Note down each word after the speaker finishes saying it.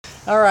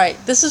All right,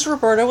 this is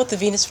Roberta with the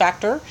Venus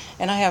Factor,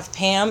 and I have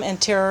Pam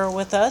and Tara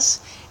with us.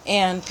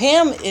 And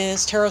Pam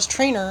is Tara's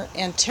trainer,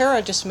 and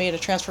Tara just made a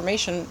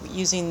transformation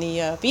using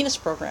the Venus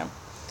program.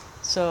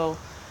 So,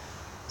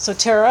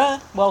 Tara,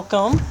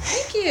 welcome.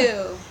 Thank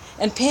you.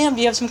 And Pam,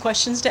 do you have some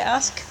questions to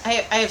ask? I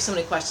have so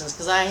many questions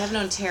because I have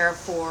known Tara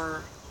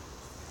for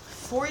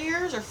 4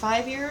 years or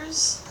 5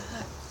 years.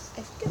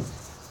 I think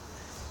it's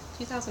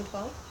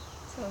 2012.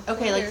 So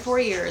Okay, like 4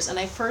 years. And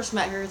I first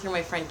met her through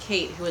my friend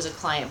Kate, who was a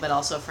client but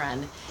also a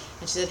friend.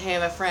 And she said, "Hey, I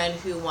have a friend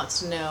who wants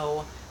to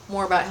know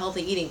more about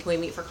healthy eating. Can we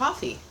meet for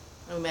coffee?"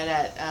 And we met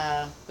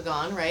at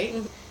Begon, right?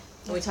 Mm-hmm.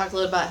 And we talked a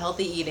little about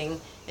healthy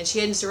eating. And she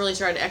hadn't really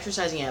started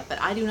exercising yet, but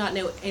I do not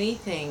know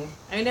anything.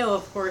 I know,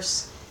 of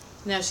course,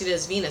 now she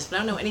does Venus, but I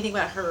don't know anything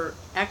about her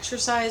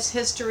exercise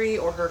history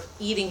or her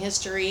eating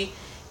history.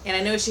 And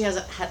I know she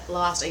had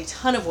lost a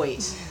ton of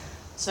weight.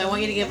 So I want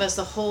you to give us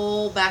the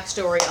whole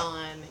backstory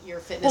on your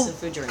fitness and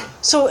food journey.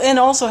 So, and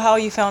also how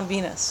you found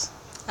Venus.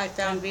 I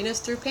found Venus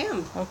through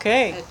Pam.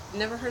 Okay. I'd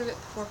never heard of it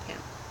before Pam.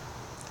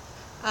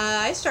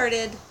 I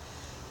started,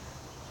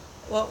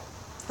 well,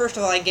 first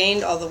of all, I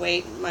gained all the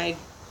weight. My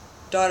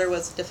daughter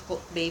was a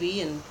difficult baby,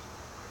 and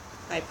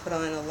I put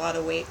on a lot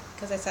of weight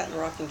because I sat in a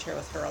rocking chair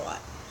with her a lot.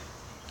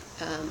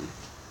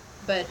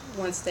 But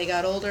once they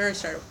got older, I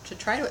started to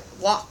try to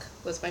walk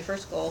was my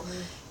first goal,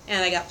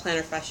 and I got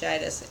plantar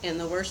fasciitis in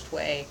the worst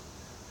way.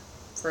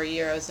 For a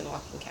year, I was in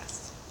walking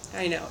casts.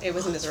 I know, it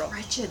was miserable.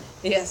 Wretched.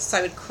 Yes,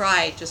 I would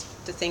cry just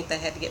to think that I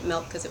had to get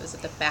milk because it was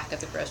at the back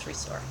of the grocery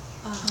store.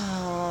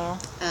 Oh.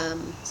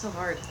 So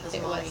hard as a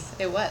It mommy. was.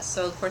 It was.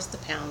 So of course the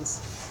pounds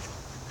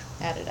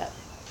added up.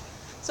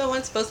 So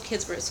once both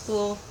kids were at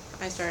school,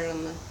 I started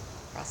on the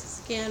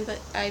process again, but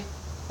I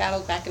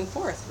battled back and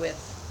forth with.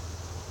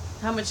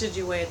 How much did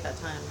you weigh at that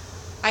time?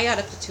 I got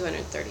up to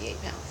 238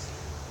 pounds.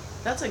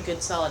 That's a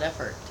good solid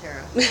effort,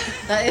 Tara.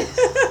 That is.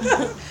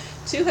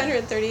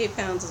 238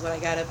 pounds is what I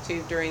got up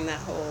to during that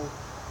whole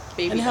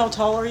baby. And how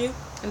tall are you?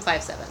 I'm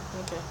 5'7".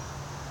 Okay.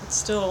 It's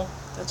still,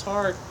 that's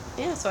hard.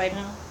 Yeah, so I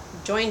Yeah.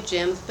 joined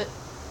gyms but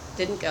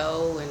didn't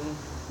go, and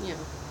you know,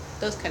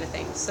 those kind of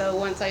things. So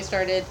once I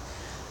started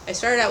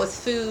out with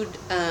food.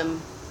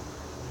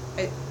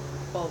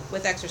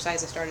 With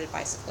exercise, I started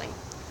bicycling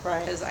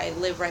Right. because I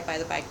live right by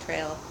the bike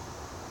trail.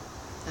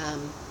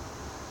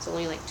 It's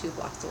only like 2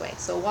 blocks away.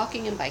 So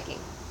walking and biking,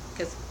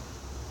 because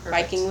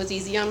biking was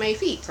easy on my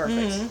feet.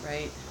 Perfect. Mhm.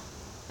 Right.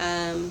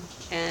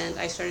 And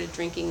I started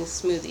drinking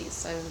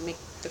smoothies. I would make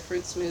the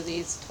fruit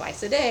smoothies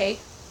twice a day,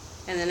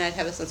 and then I'd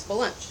have a sensible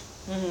lunch.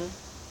 Mm-hmm.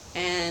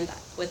 And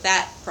with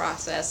that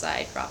process,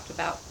 I dropped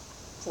about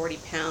 40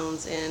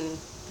 pounds in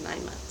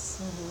 9 months.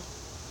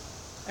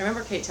 I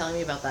remember Kate telling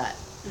me about that.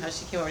 How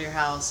she came over to your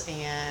house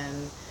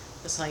and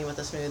was telling you about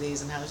the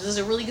smoothies and how this is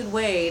a really good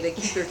way to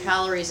keep your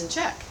calories in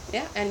check.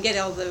 Yeah, and get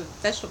all the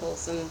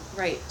vegetables and.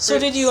 Right. So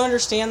did you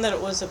understand that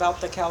it was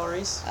about the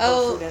calories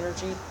Oh. or food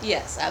energy?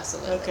 Yes,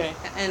 absolutely. Okay.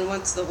 And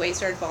once the weight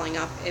started falling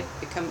off, it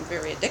became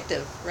very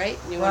addictive, right?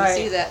 You want to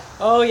see that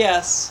Oh,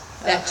 yes.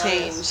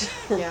 change.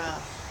 Yeah.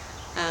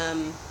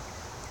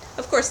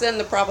 Of course, then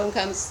the problem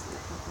comes.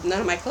 None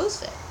of my clothes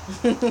fit.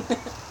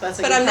 That's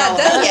a But good I'm not problem.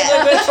 done That's a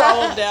yet. good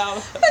problem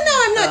down. But no,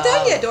 I'm not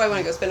done yet. Do I want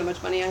to go spend a bunch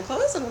of money on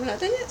clothes? And I'm not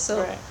done yet.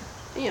 So, Right.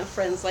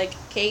 Friends like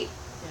Kate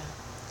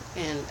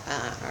Yeah. and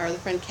our other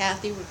friend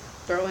Kathy would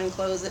throw in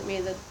clothes at me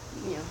that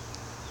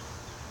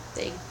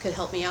they could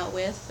help me out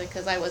with,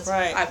 because I was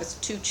Right.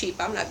 too cheap.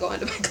 I'm not going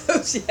to buy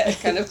clothes yet,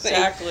 kind of thing.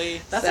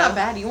 Exactly. That's So- not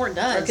bad. You weren't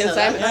done. Or So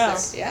consignment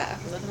that's stores, yeah.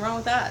 nothing wrong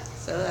with that.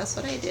 So that's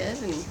what I did,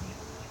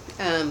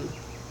 and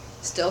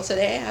still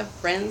today I have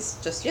friends.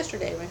 Just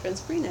yesterday, my friend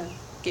Sabrina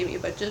gave me a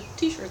bunch of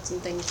T-shirts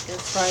and things.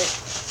 Cause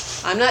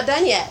Right. I'm not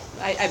done yet.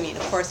 I mean,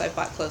 of course, I've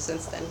bought clothes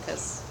since then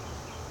because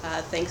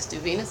thanks to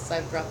Venus,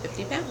 I've dropped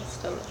 50 pounds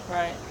total.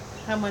 Right.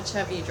 How much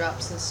have you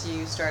dropped since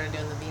you started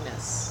doing the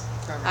Venus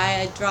program?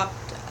 I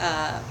dropped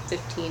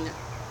 15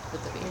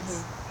 with the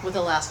Venus. With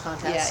the last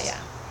contest. Yeah.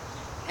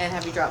 And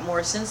have you dropped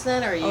more since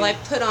then, or are you? Well, I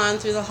put on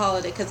through the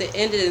holiday because it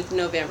ended in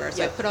November. So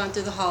Yep. I put on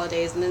through the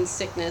holidays, and then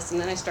sickness, and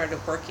then I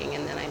started working,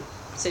 and then I'm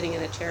sitting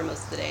in a chair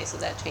most of the day. So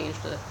that changed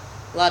a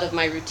lot of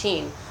my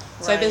routine.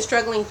 So I've been Right.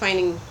 struggling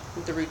finding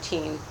the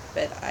routine,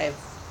 but I've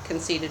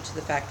conceded to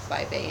the fact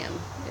 5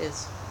 a.m.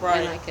 is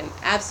when Right. I can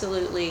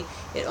absolutely.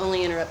 It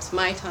only interrupts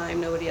my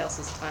time, nobody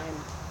else's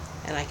time,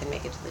 and I can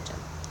make it to the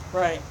gym.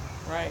 Right.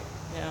 Right.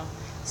 Yeah.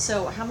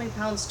 So how many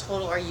pounds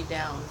total are you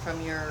down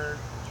from your?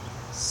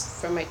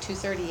 From my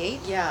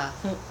 238, Yeah.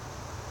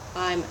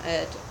 I'm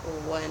at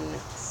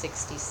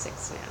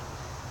 166 now.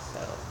 So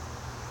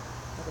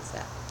what is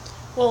that?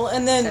 Well,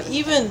 and then 7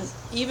 even pounds.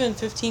 even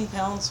 15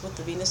 pounds with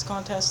the Venus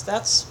contest,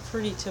 that's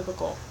pretty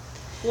typical.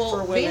 Well,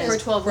 For women. Venus For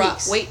 12 brought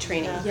weeks. weight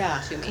training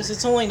Yeah. to me. Because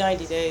it's only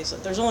 90 days.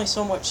 There's only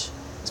so much,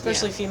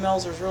 especially Yeah.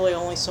 females, there's really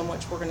only so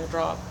much we're going to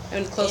drop.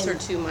 And closer in-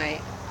 to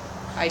my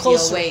ideal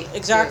Closer, weight.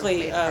 exactly.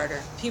 Weight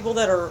harder. People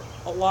that are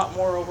a lot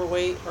more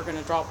overweight are going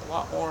to drop a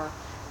lot more.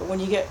 But when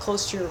you get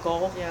close to your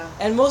goal, Yeah.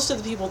 and most of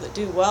the people that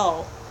do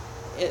well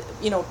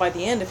by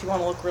the end, if you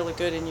want to look really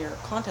good in your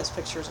contest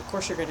pictures, of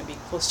course you're going to be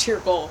close to your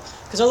goal,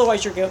 because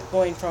otherwise you're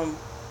going from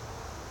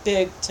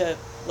big to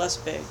less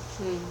big.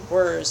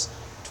 Whereas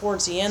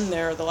towards the end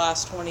there, the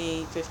last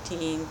 20,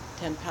 15,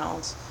 10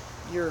 pounds,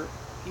 your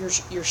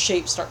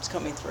shape starts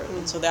coming through.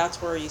 And so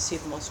that's where you see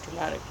the most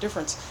dramatic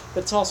difference.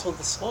 But it's also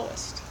the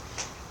slowest.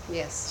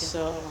 Yes.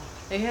 So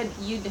You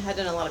had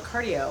done a lot of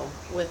cardio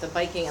with the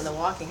biking and the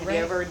walking. Have you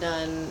Right. ever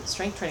done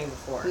strength training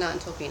before? Not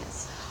until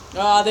Venus.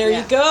 there Yeah.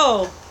 you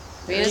go.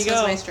 There Venus you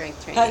was go. my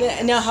strength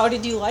training. Now, how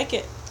did you like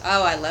it?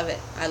 Oh, I love it.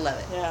 I love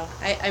it. Yeah.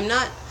 I'm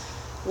not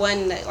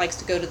one that likes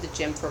to go to the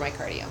gym for my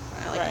cardio.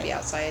 I like to be Right.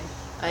 outside.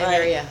 I Right.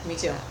 hear ya. Me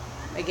too.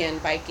 Again,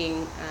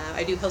 biking.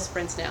 I do hill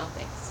sprints now,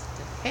 thanks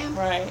to Pam.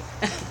 Right.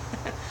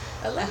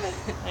 I love it.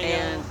 I know.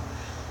 And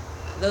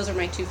those are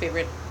my two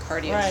favorite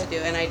cardios Right. to do.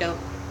 And I don't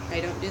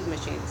do the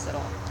machines at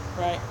all.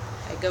 Right.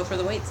 I go for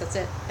the weights. That's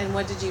it. And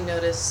what did you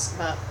notice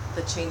about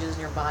the changes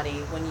in your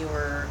body when you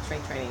were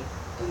strength training?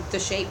 The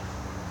shape,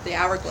 the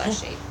hourglass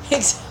shape.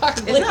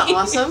 Exactly. Isn't that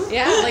awesome?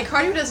 Yeah. Like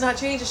cardio does not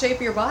change the shape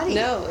of your body.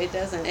 No, it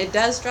doesn't. It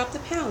does drop the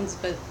pounds,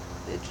 but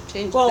it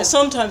changes. Well,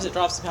 sometimes it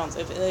drops the pounds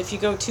if you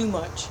go too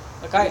much.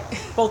 Like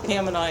both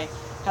Pam and I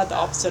had the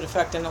opposite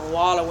effect, and a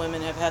lot of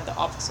women have had the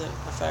opposite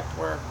effect.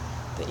 Where,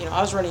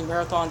 I was running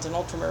marathons and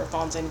ultra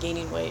marathons and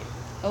gaining weight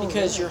because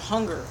really? your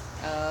hunger,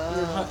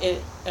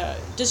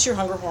 just your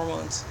hunger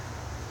hormones.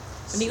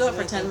 When you go out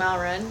for a 10-mile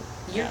run,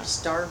 you're Yeah.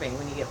 starving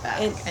when you get back.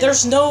 And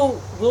there's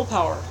no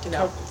willpower to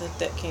No.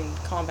 that can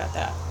combat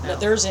that. No.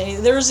 There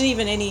isn't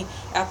even any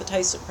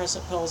appetite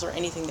suppressant pills or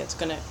anything that's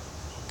gonna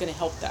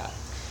help that.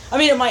 I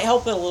mean, it might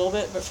help it a little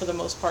bit, but for the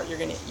most part, you're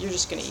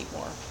just gonna eat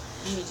more.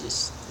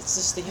 It's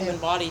just the human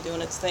body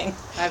doing its thing.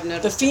 I've The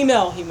noticed.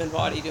 female human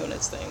body doing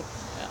its thing.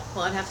 Yeah.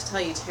 Well, I'd have to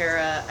tell you,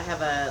 Tara, I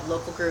have a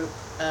local group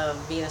of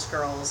Venus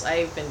girls.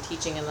 I've been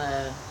teaching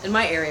in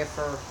my area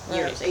for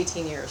years, Right.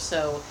 18 years.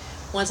 So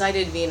once I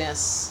did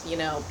Venus,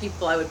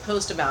 I would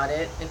post about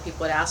it and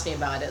people would ask me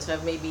about it. So I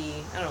have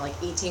maybe, I don't know, like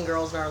 18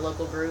 girls in our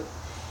local group.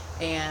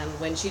 And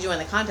when she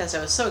joined the contest, I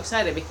was so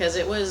excited because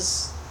it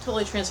was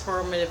totally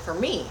transformative for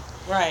me.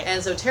 Right.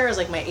 And so Tara's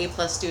like my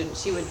A+ student.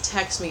 She would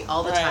text me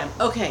all the Right. time.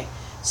 Okay,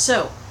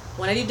 so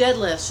when I do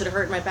deadlifts, should it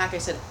hurt my back? I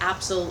said,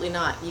 absolutely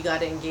not. You got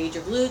to engage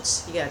your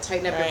glutes. You got to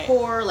tighten up Right. your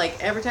core.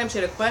 Like every time she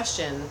had a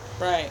question,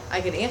 Right. I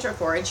could answer it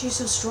for her. And she's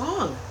so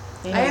strong.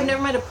 Mhm. I have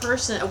never met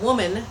a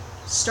woman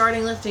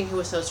starting lifting who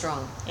was so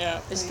strong. Yeah.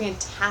 It's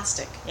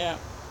fantastic. Yeah.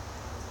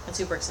 I'm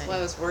super excited. Well,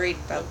 I was worried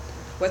about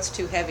what's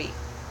too heavy,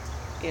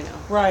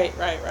 Right.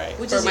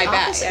 Which for is my the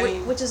back, opposite. I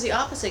mean- Which is the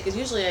opposite, because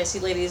usually I see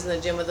ladies in the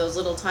gym with those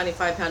little tiny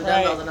 5-pound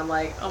Right. dumbbells, and I'm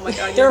like, oh my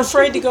god, They're you're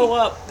afraid to go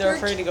up. They're You're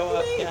afraid to go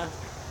up. kidding. Yeah.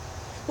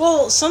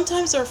 Well,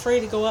 sometimes they're afraid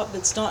to go up, but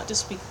it's not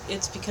just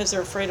it's because they're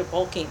afraid of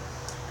bulking,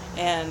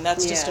 and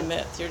that's just a Yeah.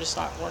 myth.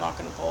 We're not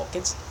going to bulk.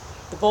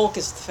 The bulk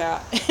is the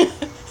fat, and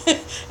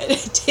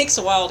it takes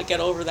a while to get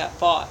over that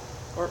thought,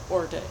 or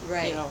to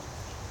Right.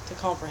 to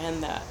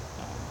comprehend that.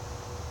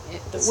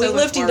 The It's so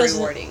much weightlifting more doesn't-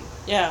 rewarding.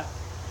 Yeah,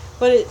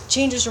 but it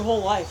changes your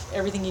whole life.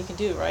 Everything you can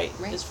do, right?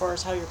 Right. As far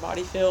as how your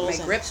body feels. My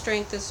and- grip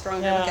strength is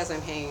stronger Yeah. because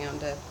I'm hanging on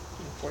to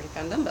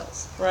 40-pound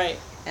dumbbells, Right.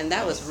 and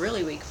that was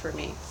really weak for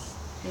me.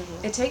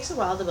 It takes a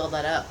while to build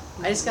that up.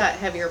 I just got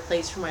heavier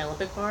plates for my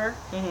Olympic bar,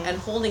 and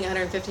holding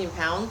 115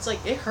 pounds, like,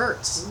 it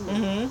hurts.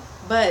 Mm-hmm.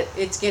 But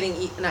it's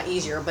getting, not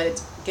easier, but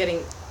it's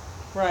getting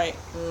Right.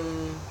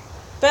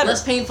 Better.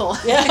 less painful.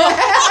 Yeah.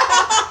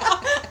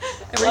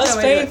 Every Less time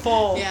I do it.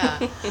 painful. Yeah.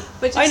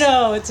 But just, I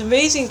know, it's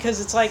amazing because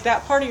it's like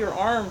that part of your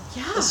arm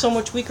Yeah. is so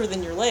much weaker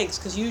than your legs,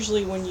 because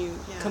usually when you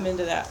Yeah. come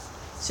into that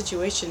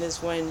situation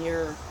is when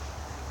your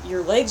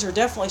legs are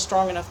definitely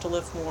strong enough to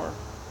lift more,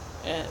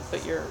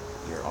 but your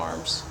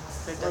arms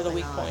They're are the definitely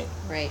weak not. point,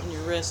 Right. and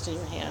your wrist and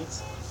your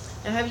hands.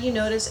 And have you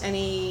noticed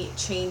any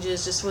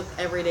changes just with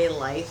everyday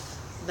life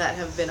that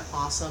have been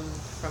awesome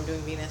from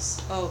doing Venus?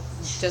 Oh,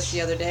 just the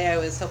other day I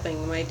was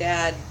helping my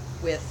dad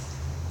with,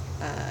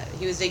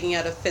 he was digging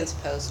out a fence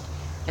post,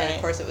 and Right.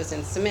 of course it was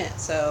in cement,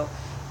 so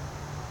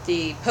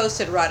the post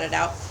had rotted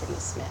out from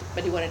the cement,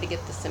 but he wanted to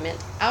get the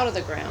cement out of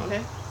the ground.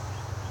 Okay.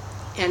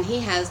 And he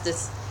has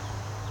this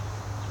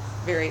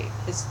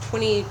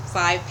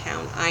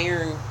 25-pound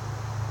iron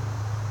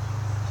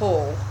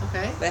pole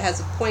Okay. that has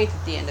a point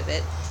at the end of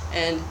it,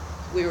 and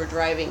we were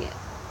driving it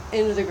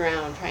into the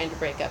ground trying to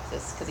break up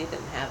this because he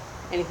didn't have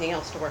anything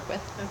else to work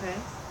with. Okay.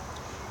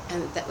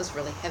 And that was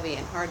really heavy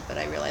and hard, but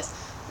I realized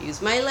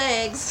use my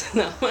legs,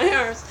 not my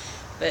arms.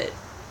 But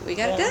we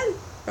got it Yeah. done.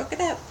 Broke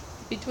it up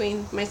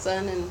between my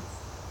son and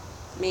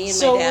me and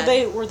So my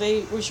dad.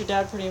 was your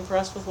dad pretty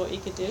impressed with what you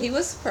could do? He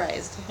was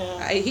surprised.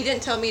 Yeah. He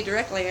didn't tell me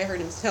directly. I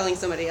heard him telling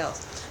somebody else.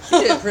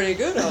 You did pretty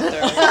good out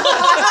there.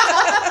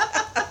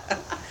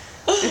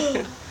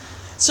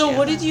 So Yeah.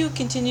 what did you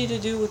continue to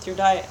do with your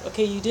diet?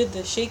 Okay, you did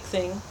the shake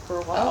thing for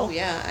a while. Oh,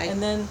 yeah.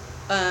 And then,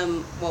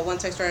 Well,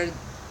 once I started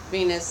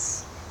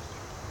Venus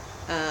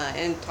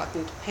and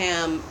talking to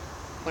Pam,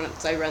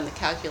 once I run the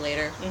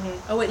calculator.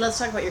 Oh wait, let's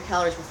talk about your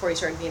calories before you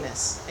started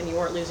Venus, and you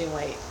weren't losing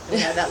weight. We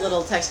had that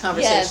little text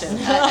conversation.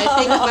 Yes, I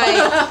think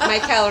my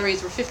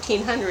calories were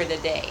 1,500 a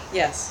day.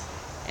 Yes.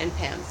 And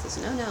Pam says,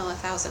 no,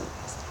 1,000.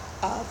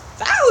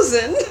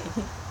 1,000?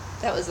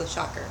 That was a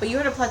shocker. But you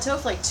were at a plateau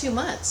for like 2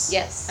 months.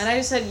 Yes. And I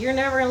just said, you're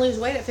never going to lose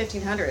weight at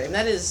 1,500. I mean,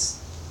 that is,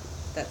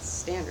 That's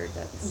standard.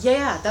 That's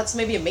yeah, that's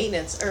maybe a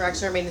maintenance, or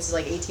actually our maintenance is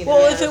like 1,800.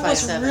 Well, if it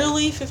was 5'7".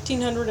 really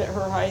 1,500 at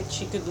her height,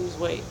 she could lose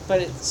weight.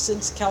 But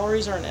since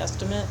calories are an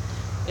estimate,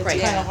 it's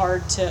Right. kind Yeah. of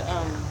hard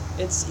to.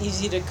 It's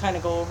easy to kind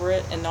of go over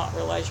it and not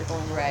realize you're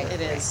going over Right.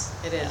 it. It is.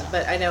 It is. Yeah.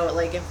 But I know,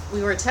 like, if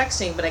we were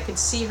texting, but I could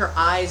see her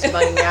eyes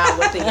bugging out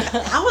with the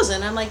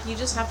 1,000. I'm like, you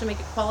just have to make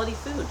it quality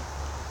food.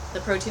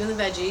 The protein and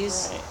the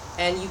veggies. Right.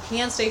 And you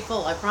can stay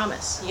full, I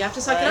promise. You have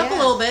to suck it Right. up a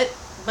Yeah. little bit,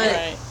 but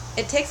Right.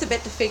 it takes a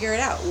bit to figure it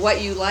out. What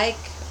you like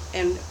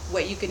and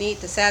what you can eat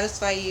to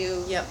satisfy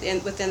you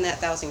Yep. within that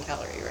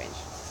 1,000-calorie range.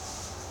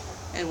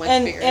 And once you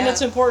And figure it and out.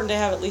 it's important to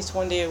have at least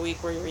one day a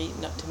week where you're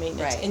eating up to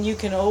maintenance. Right. And you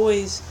can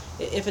always,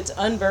 if it's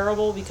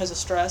unbearable because of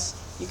stress,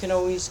 you can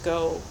always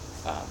go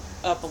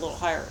up a little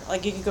higher.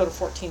 Like you could go to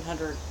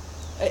 1,400.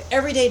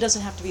 Every day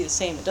doesn't have to be the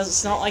same. It doesn't.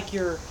 It's not like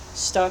you're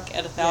stuck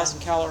at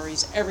 1,000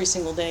 calories every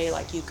single day.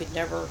 Like you could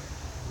never,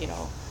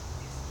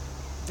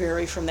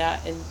 vary from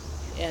that,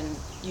 and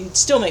you'd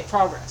still make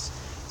progress.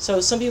 So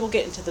some people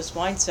get into this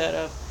mindset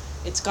of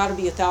it's got to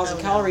be 1,000 Oh,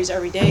 no. calories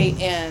every day,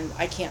 and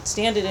I can't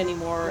stand it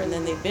anymore, and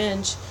then they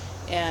binge.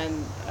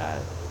 And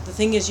the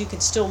thing is, you can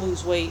still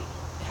lose weight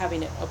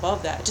having it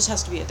above that. It just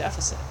has to be a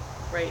deficit.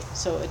 right.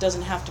 So it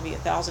doesn't have to be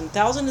 1,000.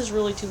 1,000 is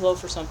really too low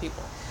for some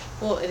people,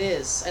 Well, it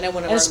is. I know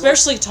one of and our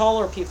especially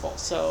taller people.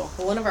 So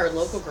Well, one of our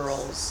local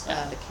girls,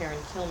 Yeah.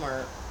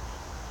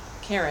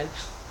 Karen,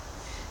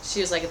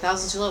 she was like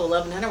 1,000 too low,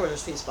 1,100 was her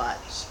sweet spot.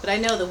 But I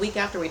know the week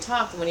after we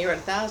talked, when you were at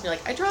 1,000, you're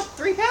like, I dropped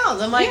 3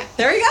 pounds. I'm like, Yeah.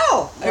 there you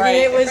go. I Right.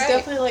 mean, it was Right.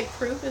 definitely like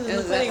proof in the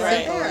Is that pudding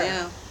right simple? there.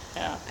 Yeah.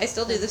 yeah, I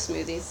still do the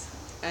smoothies.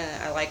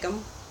 I like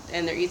them,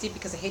 and they're easy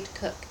because I hate to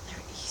cook.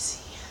 They're easy.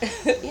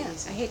 Yeah,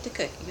 I hate to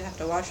cook. You have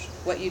to wash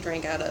what you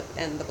drink out of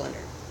and the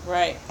blender.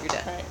 right, You're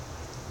done. right.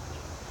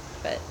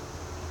 But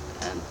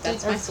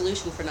that's my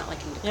solution for not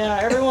liking to cook. Yeah,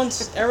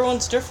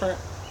 everyone's different.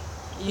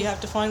 You have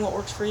to find what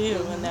works for you,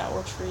 and that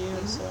works for you.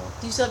 So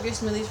Do you still have your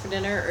smoothies for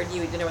dinner, or do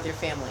you eat dinner with your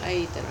family? I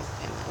eat dinner with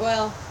the family.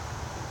 Well,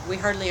 we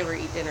hardly ever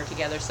eat dinner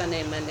together.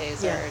 Sunday and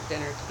Mondays Yeah. are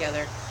dinner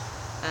together.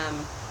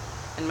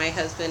 And my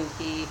husband,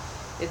 he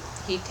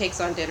takes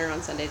on dinner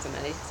on Sundays and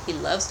Mondays. He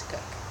loves to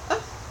cook.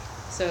 Oh,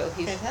 So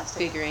he's Fantastic.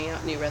 figuring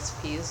out new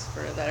recipes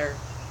that are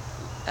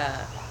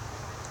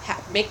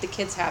make the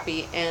kids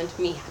happy and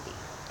me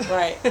happy.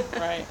 right,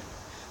 right.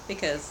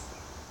 Because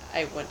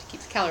I want to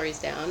keep the calories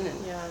down,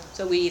 and Yeah.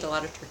 so we eat a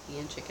lot of turkey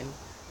and chicken.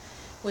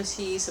 was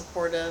he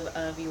supportive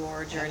of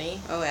your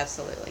journey? Oh,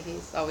 absolutely.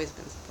 He's always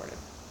been supportive.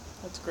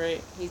 That's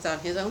great. He's on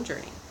his own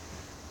journey.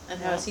 And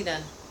how has he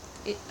done?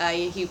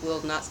 He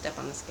will not step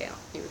on the scale.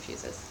 He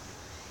refuses.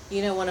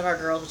 You know, one of our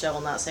girls, which I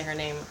will not say her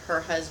name,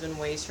 her husband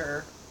weighs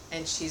her,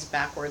 and she's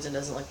backwards and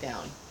doesn't look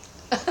down.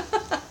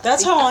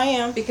 That's how I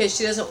am. Because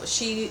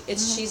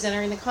she's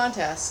entering the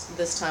contest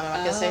this time. I'm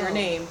not gonna say her Oh.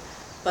 name,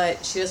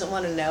 but she doesn't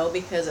want to know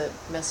because it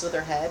messes with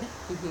her head.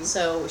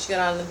 So she got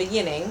on in the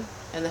beginning,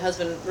 and the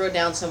husband wrote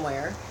down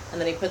somewhere, and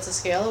then he puts the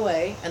scale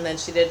away, and then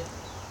she did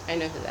I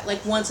know who that like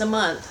is. once a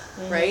month,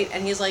 right?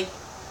 And he's like,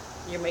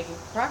 "You're making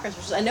progress,"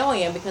 which is, I know I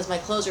am because my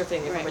clothes are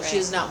fitting different, Right, but she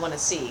right. does not want to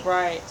see.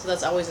 Right. So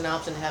that's always an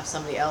option to have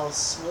somebody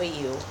else weigh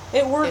you.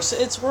 It works.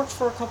 It's worked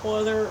for a couple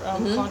other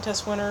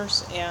contest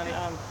winners, and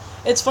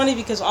it's funny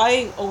because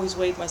I always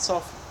weighed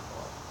myself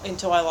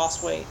until I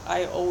lost weight.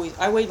 I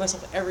weighed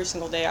myself every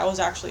single day. I was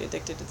actually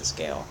addicted to the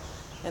scale,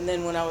 and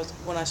then when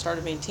I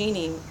started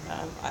maintaining,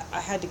 I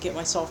had to get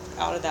myself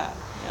out of that.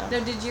 Yeah.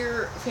 Now, did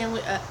your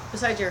family,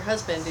 besides your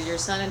husband, did your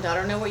son and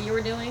daughter know what you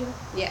were doing?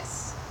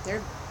 Yes,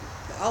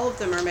 all of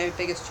them are my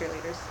biggest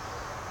cheerleaders.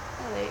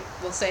 They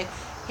will say,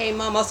 "Hey,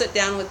 Mom, I'll sit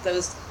down with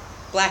those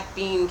black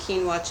bean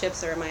quinoa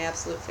chips. Are my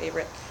absolute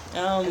favorite."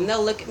 And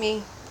they'll look at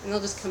me and they'll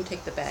just come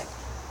take the bag.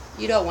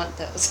 You don't want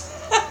those.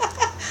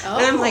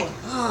 And I'm like,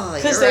 "Oh,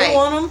 because you're they right."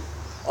 want them.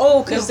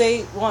 Oh, because No,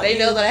 they want. They you.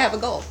 know that I have a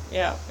goal.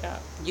 Yeah, yeah.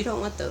 You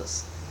don't want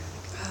those.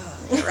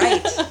 Oh, you're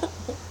right.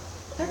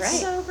 That's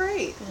right. so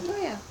great. Oh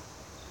yeah.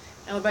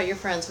 And what about your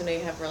friends? We know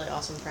you have really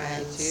awesome I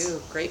friends.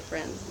 do. Great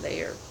friends.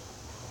 They are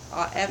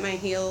at my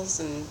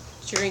heels and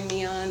cheering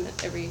me on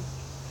at every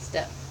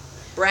step,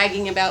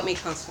 bragging about me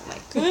constantly.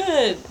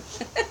 Good.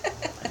 I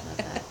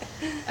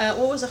love that.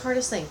 What was the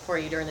hardest thing for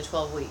you during the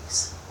 12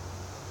 weeks?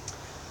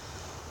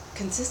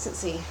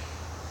 Consistency.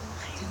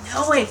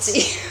 No, it's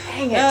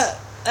dang it.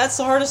 That's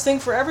the hardest thing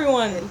for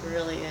everyone. It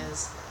really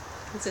is.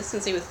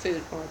 Consistency with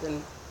food more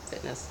than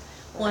fitness.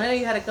 Well, I know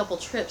you had a couple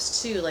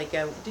trips too. Like,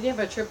 did you have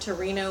a trip to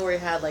Reno where you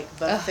had like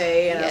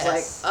buffet? And yes. I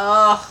was like,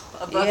 oh,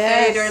 a buffet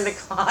Yes. during the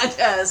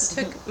contest.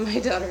 Took my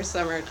daughter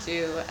Summer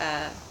to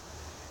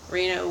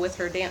Reno with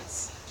her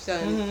dance. She's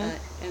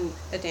in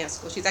a dance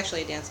school. She's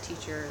actually a dance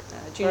teacher,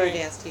 junior Right.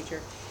 dance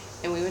teacher.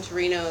 And we went to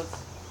Reno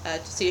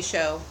to see a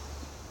show.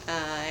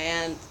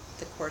 And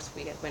of course,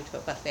 we went to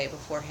a buffet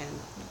beforehand.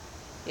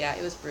 Yeah,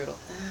 it was brutal.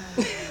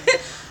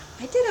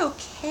 I did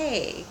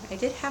okay. I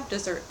did have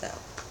dessert, though.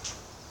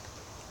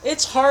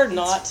 It's hard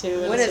not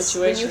to in When a it's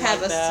situation when you have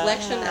like a that.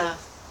 selection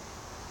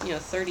Yeah.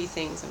 of 30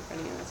 things in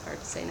front of you, it's hard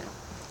to say no.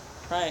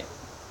 Right.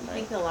 I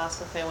think the last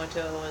buffet I went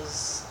to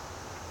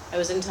I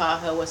was in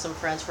Tahoe with some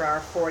friends for our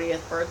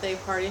 40th birthday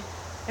party.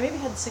 I maybe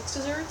had 6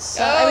 desserts.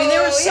 So, I mean,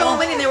 there were so yeah.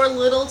 many. They were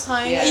little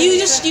tiny. Yeah.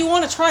 You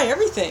want to try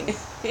everything.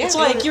 Yeah, It's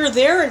we like would- you're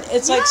there, and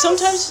it's like Yes.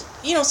 sometimes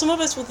some of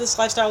us with this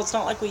lifestyle, it's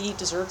not like we eat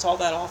desserts all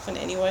that often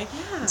anyway.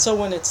 Yeah. And so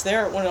when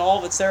all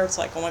of it's there, it's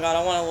like, oh my god,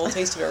 I want a little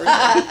taste of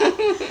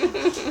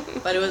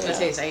everything. But it was my Yeah.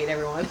 taste. I ate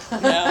everyone.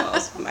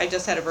 Yeah. I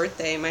just had a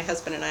birthday. My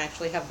husband and I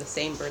actually have the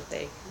same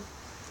birthday.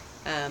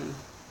 And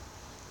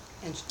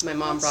my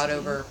mom brought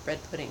over bread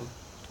pudding.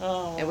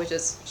 Oh.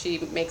 And she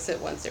makes it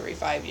once every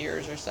 5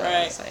 years or so.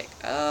 Right. It's like,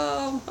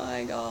 oh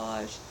my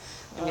gosh.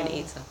 I'm going to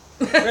eat some.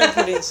 Bread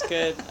pudding's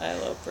good. I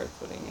love bread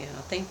pudding. Yeah,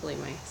 thankfully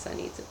my son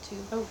eats it too.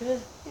 Oh, good.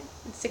 Yeah,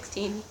 he's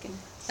 16, he can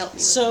help me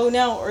with So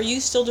now, are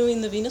you still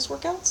doing the Venus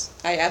workouts?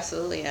 it. I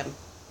absolutely am,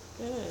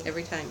 Good.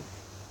 every time.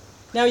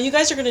 Now you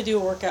guys are going to do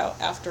a workout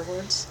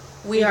afterwards.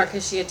 We are,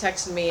 because she had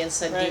texted me and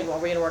said, Right. are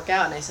we going to work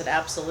out? And I said,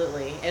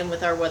 absolutely. And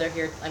with our weather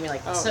here, I mean,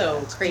 like, Oh, so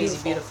yeah, it's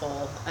crazy beautiful.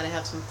 beautiful. And I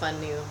have some fun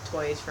new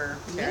toys for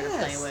Tara to play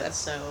Yes, with. that's-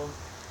 So,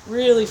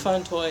 Really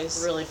fun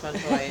toys. really fun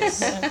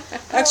toys.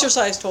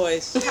 Exercise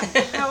toys.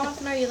 How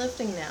often are you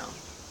lifting now?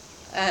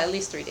 At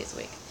least 3 days a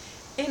week.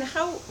 And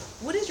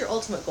what is your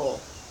ultimate goal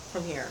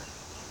from here?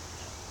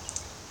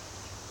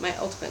 My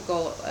ultimate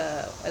goal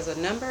as a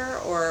number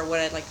or what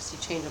I'd like to see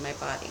change in my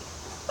body.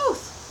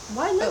 Both.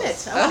 Why limit?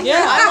 Both. I want to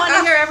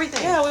Yeah. hear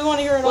everything. Yeah, we want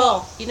to hear it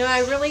all.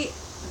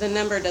 The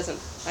number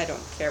I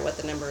don't care what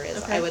the number is.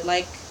 Okay. I would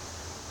like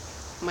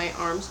my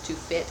arms to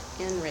fit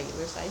in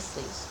regular size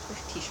sleeves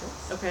for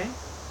t-shirts. Okay.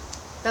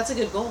 That's a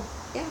good goal.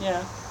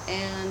 Yeah.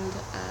 And,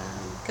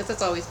 because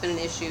that's always been an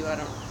issue,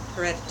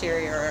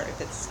 hereditary or if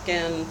it's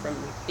skin from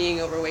being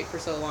overweight for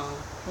so long,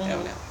 I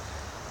don't know.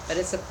 But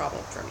it's a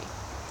problem for me.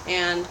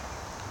 And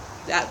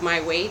that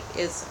my weight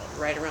is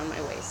right around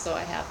my waist, so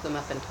I have the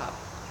muffin top.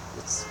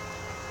 It's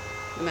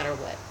no matter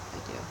what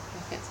I do.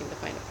 I can't seem to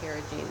find a pair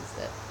of jeans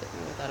that fit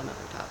me without a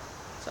muffin top.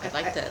 So I'd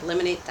like to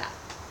eliminate that.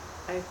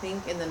 I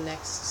think in the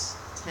next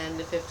 10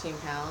 to 15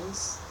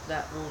 pounds,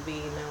 that will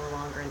be no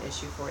longer an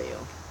issue for you.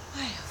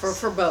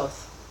 For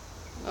both.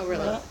 Oh,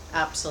 really? Yeah.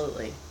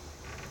 Absolutely.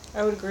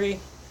 I would agree.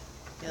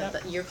 Yeah,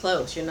 Yep. you're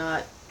close. You're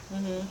not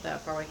Mm-hmm.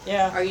 that far away.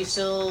 Yeah. Are you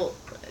still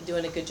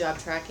doing a good job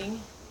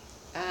tracking?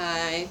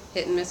 I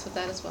hit and miss with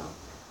that as well.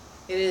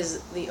 It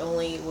is the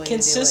only way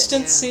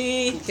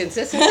Consistency.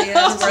 Consistency,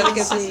 that's where the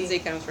Consistency. consistency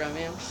comes from,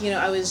 yeah. to do it. You know,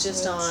 I was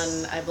just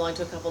I belong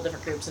to a couple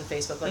different groups on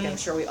Facebook, like I'm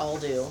sure we all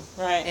do.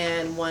 Right.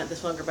 And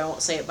this one group, I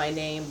won't say it by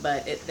name,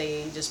 but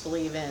they just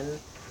believe in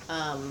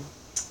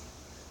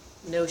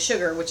no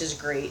sugar, which is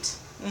great,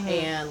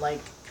 and like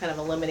kind of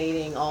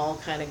eliminating all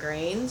kind of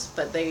grains,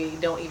 but they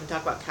don't even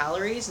talk about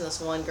calories. And this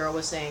one girl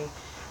was saying,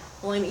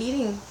 well, I'm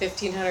eating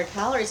 1,500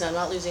 calories and I'm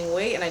not losing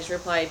weight. And I just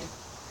replied,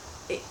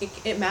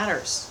 it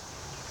matters.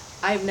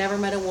 I've never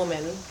met a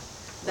woman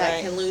that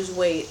Right. can lose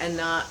weight and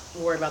not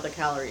worry about the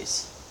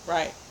calories.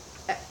 Right.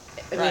 I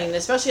Right. mean,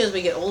 especially as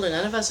we get older,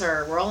 none of us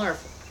we're all in our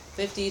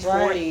 50s,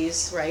 Right.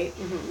 40s, right?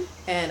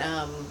 And,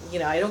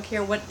 I don't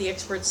care what the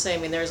experts say. I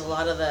mean, there's a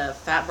lot of the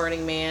fat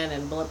burning man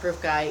and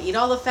bulletproof guy, eat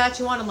all the fat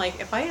you want. I'm like,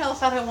 if I eat all the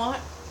fat I want,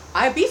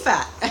 I'd be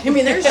fat. I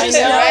mean, there's I just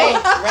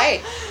know.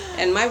 Right.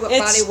 And my It's-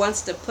 body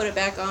wants to put it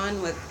back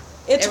on with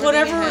It's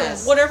everything it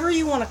has. whatever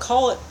you want to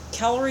call it.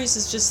 Calories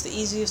is just the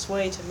easiest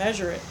way to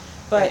measure it.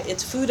 But Right.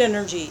 it's food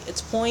energy,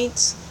 it's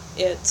points,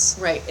 it's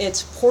Right.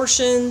 it's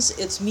portions,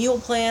 it's meal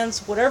plans,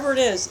 whatever it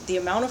is, the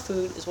amount of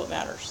food is what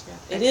matters.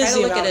 I It try is to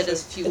the look amount at of it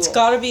as food. It's fuel.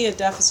 got to be a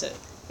deficit.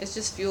 It's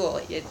just fuel.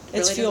 It really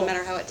doesn't fuel.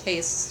 matter how it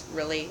tastes,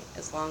 really,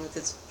 as long as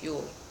it's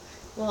fuel.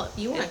 Well,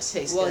 you want it to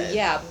taste Well, good.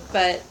 yeah,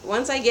 but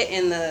once I get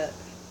in the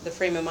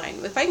frame of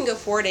mind, if I can go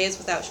 4 days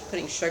without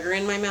putting sugar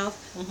in my mouth,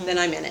 then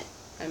I'm in it.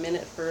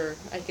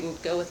 I can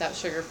go without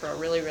sugar for a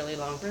really, really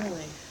long time.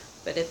 Really?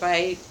 But if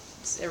I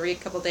every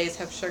couple days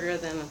have sugar,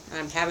 then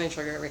I'm having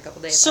sugar every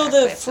couple days. So I the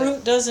have to-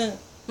 fruit doesn't.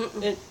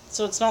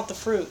 So it's not the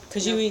fruit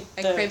because you No, eat.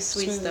 I the crave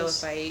sweets though smoothies.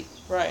 if I eat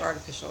Right.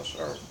 artificial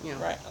or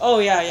Right. Oh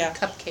yeah, yeah.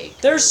 cupcake.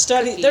 There's or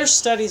study. cookie. There's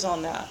studies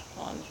on that.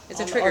 It's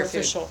a on trigger food.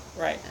 artificial.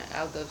 Right.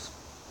 I'll go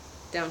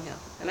downhill,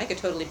 and I could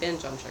totally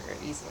binge on sugar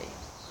easily.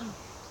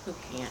 Who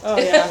can't? Oh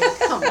yeah.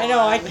 Come I know.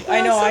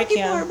 I know. Some I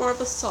people are can. more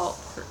of a salt.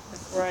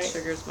 Right.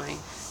 Sugar's my.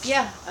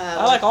 Yeah.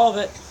 I like all of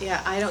it.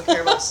 Yeah, I don't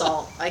care about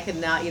salt. I could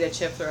not eat a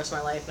chip for the rest of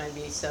my life and I'd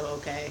be so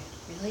okay.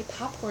 Really,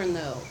 popcorn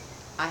though.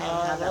 I haven't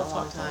I had that in a love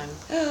long popcorn.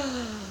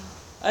 time.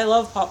 I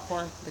love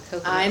popcorn The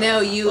coconut. I know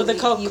you. with the you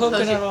coconut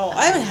posted- oil.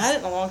 I haven't had it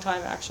in a long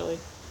time actually.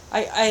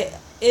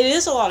 It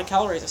is a lot of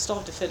calories. I still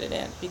have to fit it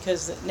in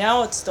because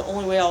now it's the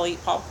only way I'll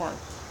eat popcorn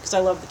because I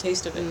love the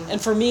taste of it. And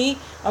for me,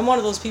 I'm one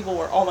of those people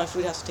where all my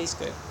food has to taste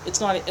good.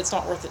 It's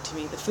not worth it to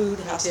me. The food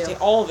has to too.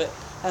 taste all of it.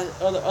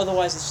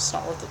 Otherwise, it's just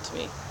not worth it to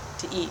me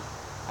to eat.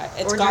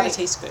 It's Or got to drink.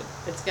 taste good.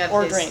 It's got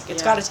Or drink.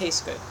 It's got to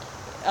taste good.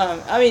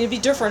 I mean, it'd be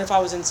different if I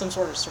was in some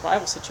sort of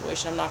survival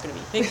situation. I'm not going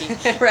to be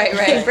picky.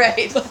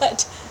 right.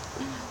 But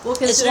Well,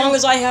 as long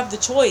as I have the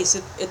choice,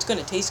 it's going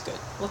to taste good.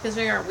 well,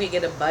 considering we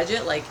get a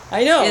budget, like,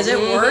 I know. is it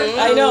worth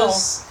I know.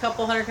 those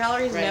couple hundred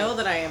calories? Right. No,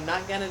 that I am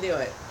not gonna do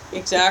it.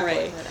 Exactly.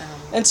 Right. But,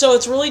 And so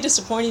it's really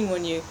disappointing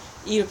when you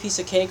eat a piece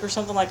of cake or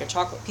something like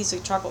a piece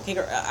of chocolate cake,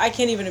 or I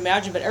can't even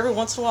imagine, but every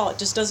once in a while it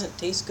just doesn't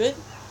taste good.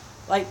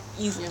 Like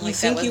you You're you like,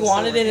 think that you wasn't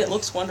so wanted it, worth it it.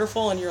 looks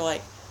wonderful, and you're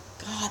like,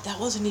 God, that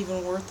wasn't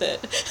even worth it.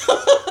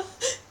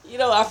 You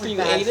know, after you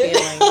bad ate it.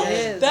 feeling. It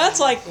is. That's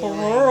like Feeling.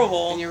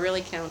 horrible. And you're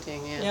really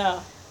counting, yeah. Yeah.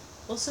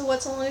 well, so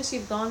what's the longest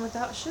you've gone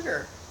without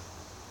sugar?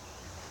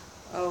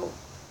 Oh.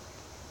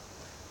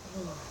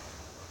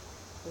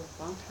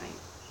 A long time.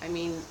 I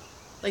mean,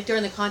 Like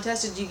during the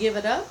contest, did you give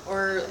it up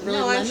or really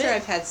no, limit? I'm sure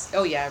I've had.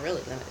 Oh yeah,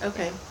 really limited.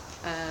 Okay.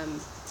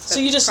 So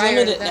but you just prior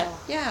limit to it that- now?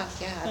 Yeah,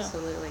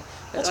 absolutely.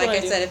 But That's like what I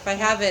I do. said, if I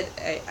have it,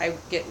 I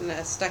get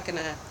stuck in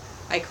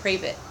I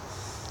crave it.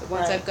 But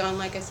once Right. I've gone,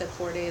 like I said,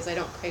 4 days, I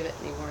don't crave it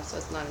anymore, so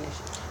it's not an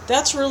issue.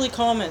 That's really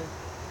common.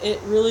 It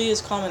really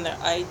is common that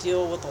I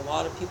deal with a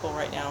lot of people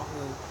right now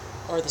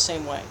who are the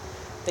same way.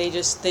 They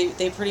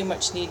pretty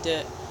much need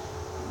to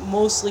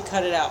mostly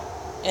cut it out.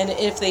 And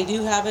if they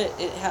do have it,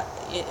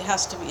 it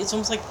has to be, it's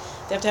almost like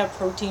they have to have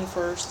protein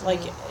first.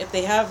 Like if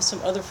they have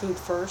some other food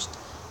first,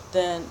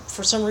 then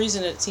for some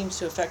reason it seems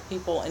to affect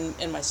people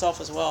and myself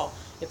as well.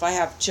 If I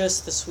have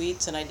just the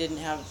sweets and I didn't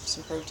have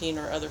some protein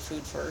or other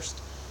food first,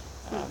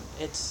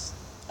 it's,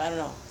 I don't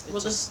know. It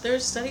Well, just,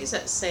 there's studies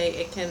that say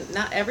it can,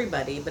 not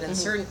everybody, but in Mhm.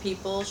 certain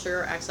people,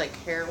 sugar acts like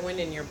heroin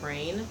in your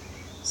brain,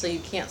 so you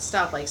can't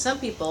stop. Like some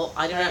people,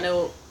 I do not Right.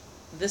 know,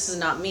 this is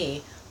not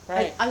me.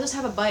 Right. I just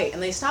have a bite,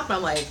 and they stop, and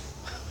I'm like,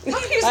 how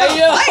do you I stop a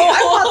know. bite?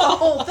 I want the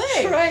whole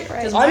thing. Right.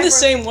 'Cause I'm my the brain-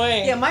 same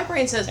way. Yeah, my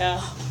brain says, Yeah.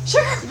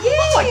 sugar.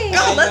 Oh my Yay!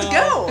 god, I let's know.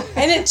 go.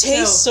 And it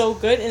tastes So- so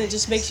good, and it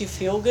just makes you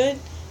feel good.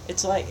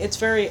 It's like, it's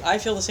very, I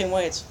feel the same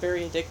way. It's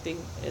very addicting.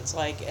 It's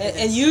like, and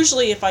is.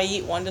 usually if I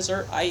eat one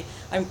dessert,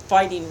 I'm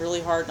fighting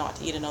really hard not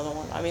to eat another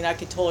one. I mean, I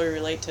could totally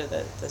relate to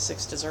the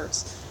 6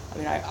 desserts. I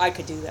mean, I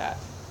could do that.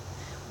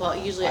 Well,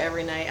 usually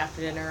every night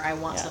after dinner, I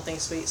want Yeah. something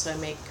sweet, so I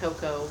make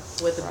cocoa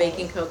with the Right.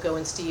 baking cocoa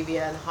and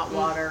stevia and hot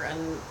water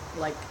and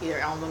like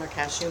either almond or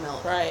cashew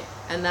milk. Right.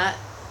 And that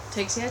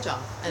takes the edge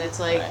off. And it's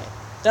like Right.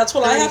 That's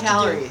what I 30 have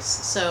calories.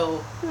 to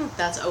So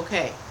that's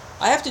okay. do.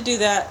 I have to do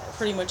that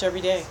pretty much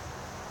every day.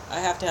 I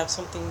have to have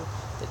something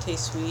that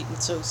tastes sweet,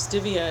 and so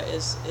stevia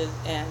is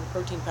and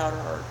protein powder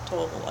are a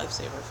total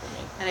lifesaver for me.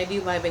 And I do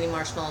buy mini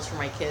marshmallows for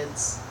my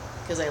kids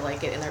because I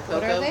like it in their cocoa.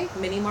 What are they?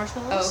 Mini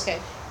marshmallows. Oh, okay.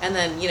 And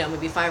then,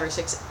 maybe 5 or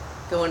 6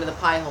 go into the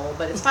pie hole,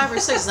 but it's 5 or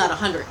 6, not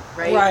 100,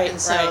 right? Right, And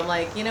so right. I'm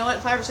like, you know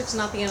what, 5 or 6 is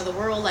not the end of the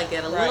world. I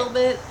get a Right. little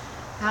bit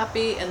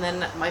happy, and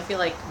then I feel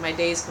like my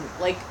days can,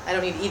 like, I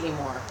don't need to eat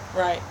anymore.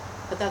 Right.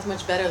 But that's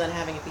much better than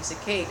having a piece of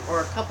cake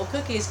or a couple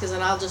cookies, because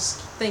then I'll just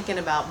thinking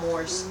about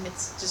more.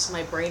 It's just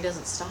my brain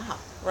doesn't stop.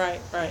 Right.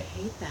 I Right.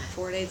 hate that.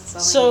 4 days is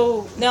all I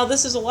So now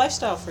this is a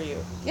lifestyle for you.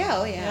 need. Yeah,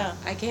 oh yeah. Yeah.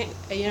 I can't,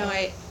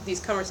 these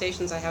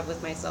conversations I have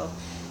with myself,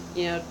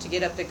 to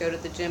get up to go to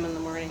the gym in the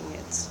morning,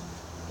 it's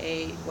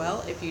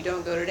well, if you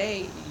don't go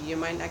today, you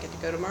might not get to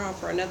go tomorrow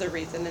for another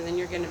reason, and then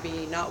you're going to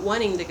be not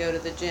wanting to go to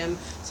the gym,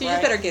 so you Right.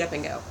 just better get up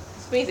and go.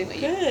 It's amazing what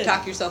you Good.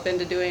 talk yourself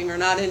into doing or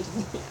not into,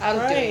 out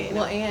of Right. doing.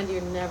 Well, and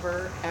you're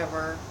never,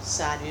 ever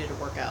sad you did a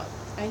workout.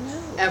 I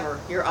know. Ever.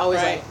 You're always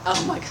Right. like,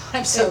 oh my god,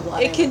 I'm so glad.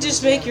 I It can went to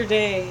just the make gym." your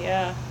day.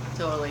 Yeah.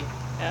 Totally.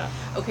 Yeah.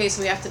 Okay,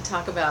 so we have to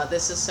talk about,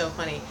 this is so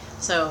funny.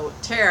 So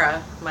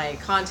Tara, my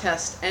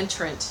contest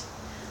entrant,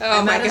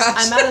 Oh my gosh.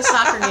 I'm at a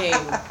soccer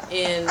game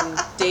in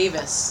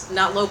Davis,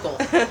 not local.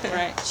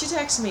 Right. She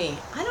texts me,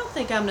 I don't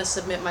think I'm going to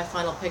submit my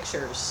final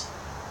pictures.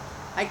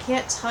 I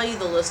can't tell you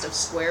the list of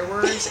swear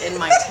words in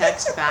my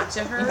text back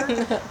to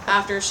her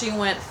after she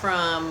went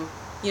from,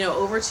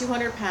 over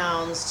 200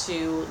 pounds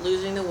to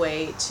losing the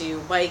weight to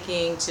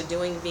biking to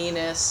doing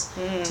Venus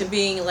to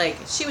being like,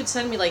 she would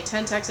send me like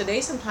 10 texts a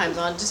day sometimes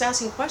on just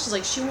asking questions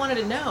like she wanted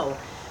to know.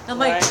 And I'm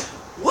like, Right.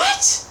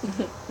 what?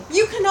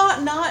 You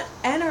cannot not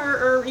enter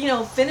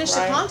or, finish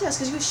Right. the contest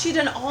because she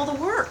done all the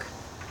work.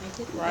 I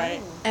didn't Right.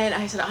 know. And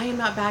I said, I am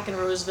not back in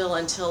Roseville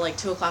until like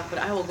 2 o'clock, but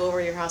I will go over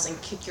to your house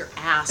and kick your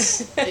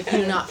ass if you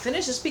do not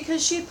finish this,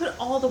 because she had put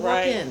all the work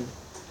Right. in.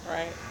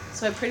 Right.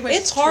 So I pretty much.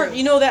 It's hard.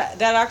 true.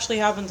 That actually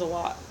happens a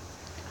lot,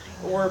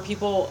 where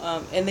people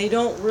and they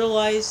don't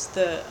realize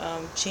the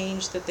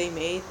change that they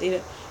made.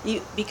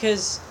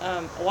 Because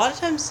a lot of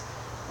times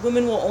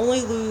women will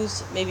only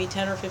lose maybe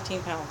 10 or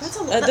 15 pounds. That's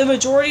a lot. The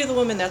majority of the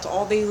women, that's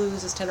all they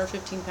lose is 10 or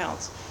 15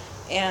 pounds,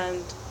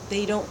 and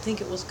they don't think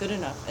it was good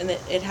enough, and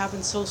it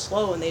happens so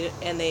slow, and they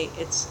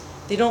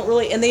don't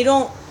really, and they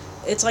don't.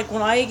 It's like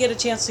when I get a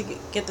chance to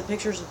get the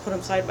pictures and put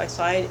them side by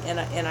side, and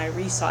I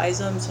resize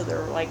them so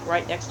they're like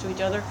right next to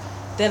each other,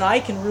 then I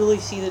can really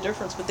see the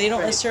difference. But they don't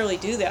Right. necessarily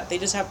do that. They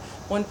just have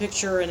one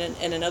picture and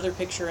another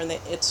picture, and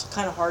it's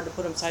kind of hard to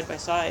put them side by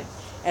side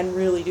and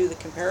really do the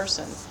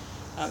comparison,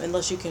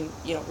 unless you can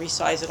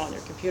resize it on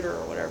your computer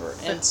or whatever.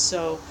 And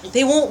so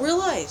they won't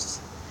realize.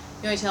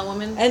 You know, I tell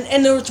women,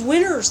 And there was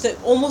winners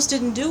that almost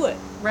didn't do it.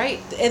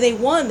 right? And they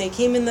won. They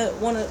came in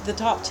one of the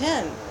top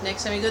 10.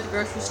 Next time you go to the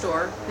grocery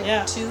store, put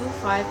Yeah. 2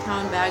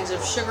 5-pound bags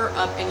of sugar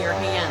up in your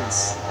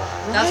hands.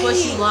 That's what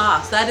you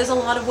lost. That is a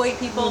lot of weight,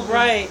 people.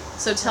 Right.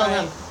 So tell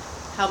Right. them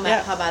how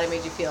Yeah. how bad it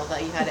made you feel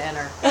that you had to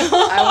enter.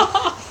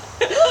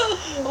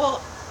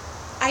 Well,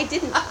 I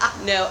didn't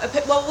know.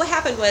 Well, what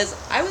happened was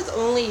I was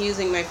only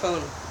using my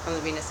phone on the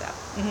Venus app.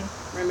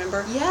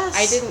 Remember? Yes.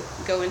 I didn't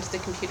go into the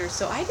computer,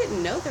 so I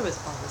didn't know there was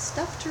all this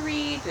stuff to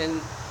read, and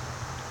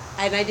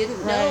I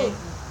didn't know Right.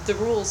 the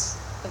rules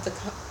of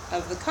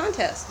the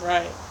contest.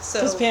 Right. So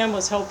Because Pam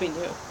was helping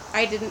you.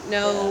 I didn't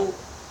know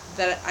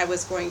that I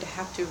was going to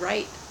have to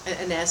write.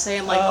 An essay.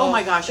 I'm like, oh. Oh.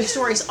 My gosh, your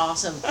story's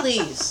awesome.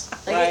 Please.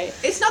 Like, Right.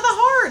 It's not that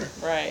hard.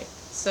 Right.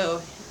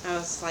 So I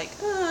was like,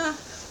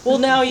 Well,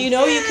 now you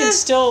know you Yeah.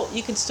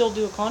 can still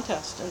do a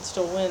contest and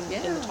still win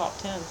in the Yeah.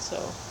 top 10. So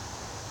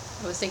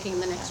I was thinking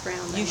the next round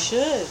I you might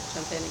should.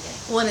 jump in again.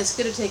 Well, and it's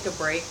good to take a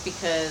break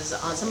because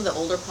on some of the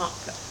older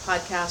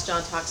podcasts,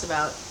 John talks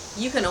about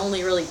you can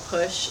only really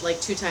push like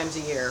 2 times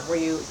a year where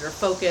you're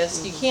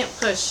focused. You can't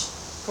push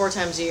 4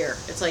 times a year.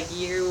 It's like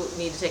you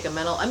need to take a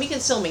mental. I mean, you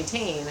can still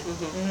maintain,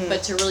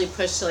 but to really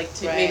push to maybe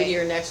to Right.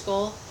 your next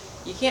goal,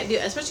 you can't do.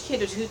 Especially you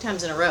can't do 2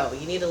 times in a row.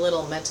 You need a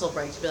little mental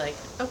break to be like,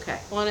 okay.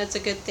 Well, and it's a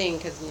good thing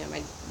because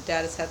my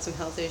dad has had some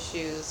health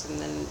issues, and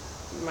then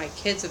my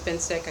kids have been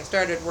sick. I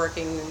started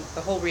working, and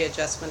the whole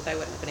readjustment, I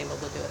wouldn't have been able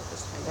to do it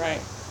this time.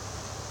 Right.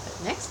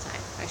 But next time,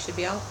 I should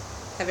be all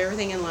have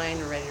everything in line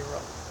and ready to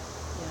roll.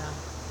 Yeah.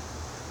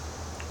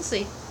 We'll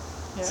see.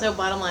 Yeah. So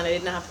bottom line, I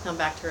didn't have to come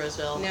back to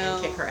Roseville No.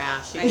 and kick her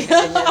ass. She I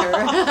continued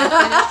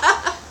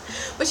her.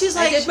 But she's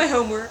I like, did my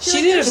homework.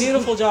 She did a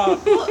beautiful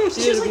job. Well,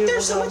 She she did was a like, beautiful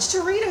there's so job. much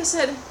to read. I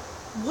said,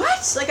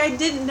 what? Like, I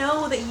didn't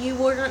know that you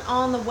weren't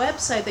on the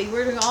website, that you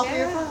were doing all through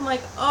your Yeah. phone. I'm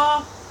like,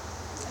 oh.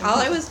 All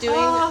I was doing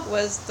Oh.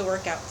 was the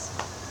workouts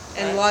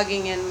and Right.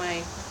 logging in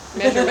my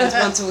measurements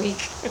once a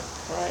week.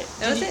 Right.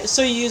 That was Did you, it.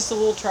 so you used the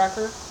little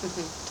tracker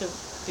Mhm. to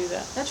do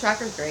that? That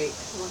tracker's great.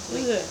 Once a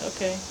Is week. it?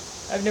 Okay.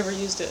 I've never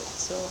used it,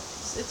 so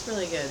It's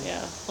really good.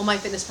 yeah. Well,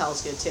 MyFitnessPal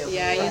is good too.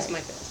 Yeah, I Right. use my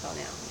FitnessPal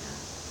now.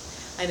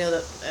 I know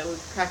that it would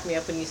crack me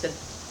up when you said,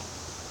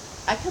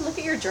 I can look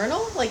at your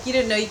journal? Like, you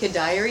didn't know you could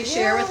diary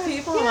share with Yeah,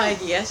 people? I'm yeah. like,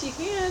 yes, you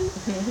can.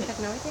 I have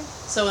no idea.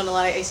 So when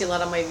I see a lot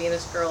of my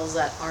Venus girls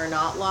that are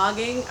not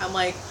logging, I'm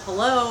like,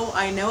 hello,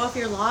 I know if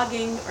you're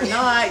logging or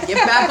not, get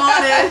back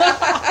on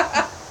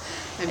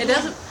it. It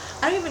doesn't,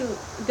 I don't even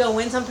go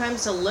in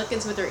sometimes to look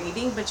and see what they're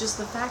eating, but just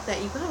the fact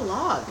that you gotta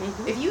log.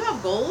 Mhm. If you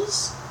have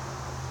goals,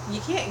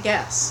 you can't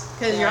guess,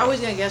 because you're Right. always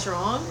gonna guess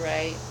wrong,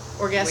 Right.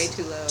 or guess Way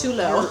too low. Too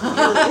low.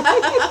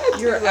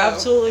 You're Too low.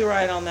 absolutely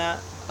right on that.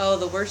 Oh,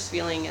 the worst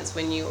feeling is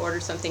when you order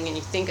something and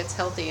you think it's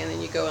healthy, and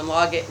then you go and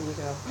log it, and you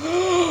go,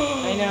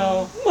 I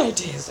know. my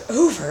day is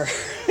over.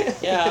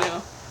 Yeah. You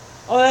know?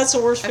 Oh, that's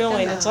the worst I've done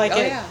feeling. that. It's like Oh,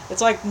 yeah.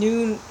 it's like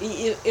noon.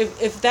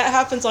 If that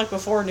happens like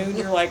before noon,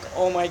 you're like,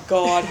 oh my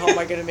god, how am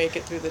I gonna make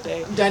it through the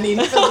day? Done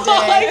eating for the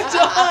day.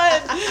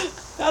 I'm done.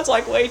 That's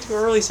like way too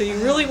early. So you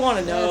really want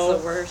to That is know.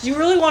 the worst. You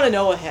really want to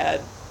know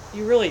ahead.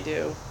 You really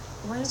do.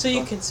 Why do So you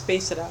people- can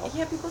space it out.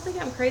 Yeah, people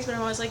think I'm crazy, but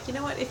I'm always like, you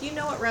know what? If you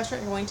know what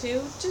restaurant you're going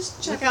to, just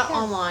check Look out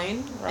ahead.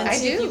 online Right. and I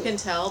see if do. you can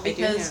tell, I do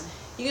because now.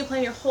 you can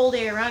plan your whole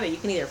day around it. You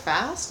can either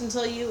fast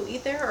until you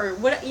eat there, or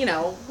what,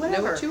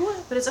 whatever. what you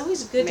want. But it's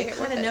always good Make to it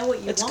kind of worth it. know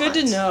what you It's want.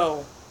 good to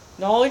know.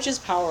 Knowledge is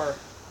power.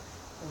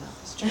 Well,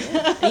 it's true.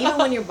 And even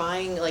when you're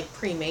buying like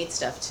pre-made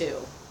stuff too.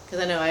 Because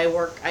I know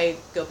I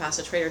go past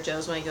a Trader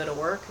Joe's when I go to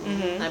work,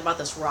 and I bought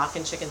this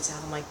rockin' chicken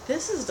salad. I'm like,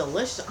 this is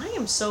delicious. I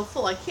am so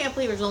full. I can't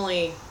believe there's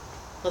only,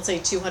 let's say,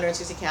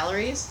 260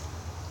 calories.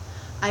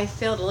 I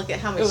failed to look at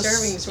how many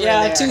servings were in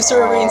there. 2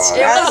 servings. It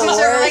That's was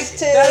the two servings. worst. Like,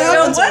 That no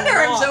happens a wonder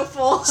I'm lot. so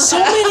full.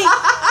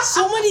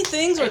 So many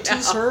things are 2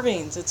 know.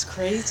 servings. It's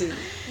crazy.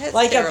 It's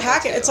Like a terrible,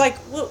 packet. too. It's like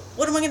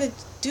what am I gonna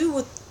do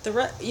with the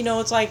rest? You know,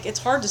 it's like it's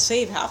hard to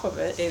save half of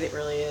it. It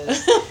really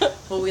is.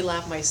 Well, we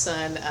laugh. My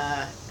son,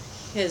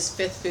 his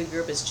 5th food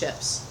group is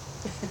chips.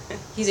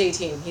 He's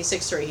 18. He's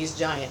 6'3". He's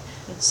giant.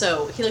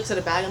 So he looks at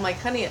a bag. I'm like,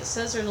 honey, it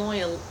says there's only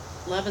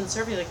 11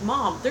 servings. He's like,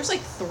 Mom, there's like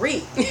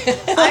 3.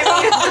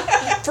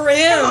 I For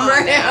him. Come mean, on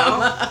for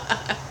now.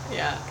 him.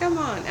 Yeah. Come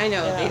on. I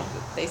know. Yeah.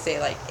 They say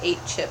like 8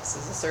 chips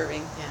is a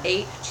serving. Yeah.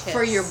 8 chips.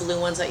 For your blue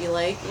ones that you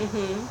like,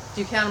 Mm-hmm.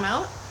 do you count them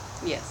out?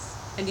 Yes.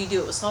 And do you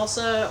do it with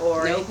salsa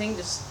or Nope. anything?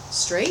 Just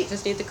straight?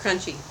 Just need the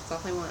crunchy. That's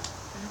all I want.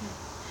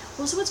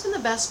 Well, so what's been the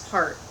best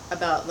part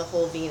about the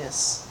whole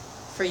Venus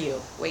for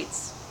you?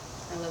 Weights.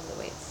 I love the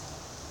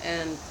weights.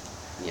 And,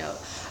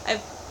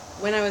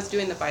 when I was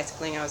doing the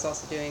bicycling, I was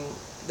also doing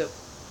the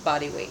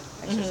body weight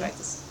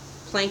exercises.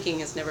 Planking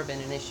has never been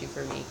an issue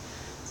for me.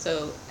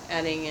 So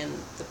adding in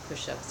the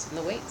push-ups and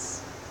the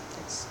weights,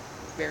 it's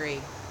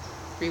very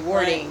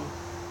rewarding.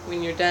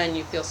 When you're done,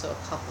 you feel so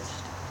accomplished.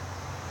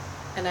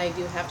 And I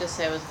do have to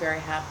say, I was very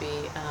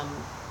happy.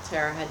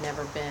 Tara had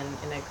never been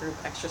in a group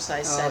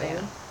exercise Oh, setting.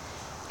 yeah.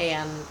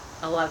 And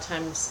a lot of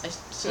times, I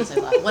shouldn't say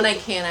a lot, when I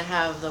can, I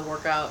have the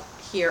workout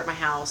here at my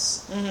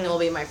house, and it will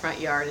be in my front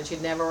yard. And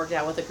she'd never worked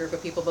out with a group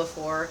of people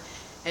before.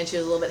 and she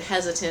was a little bit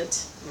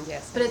hesitant.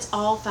 Yes. But it's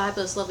all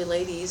fabulous, lovely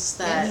ladies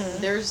that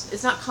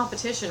it's not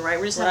competition, right?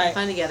 We're just having Right.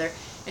 fun together.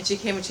 And she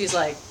came and she's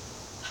like,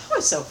 that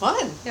was so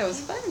fun. Yeah, it was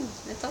fun.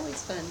 It's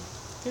always fun.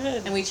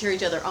 Good. And we cheer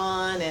each other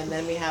on, and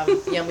then we have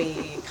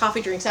yummy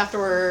coffee drinks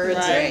afterwards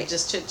Right. and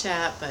just chit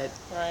chat. But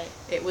Right.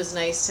 it was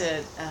nice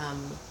to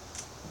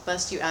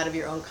bust you out of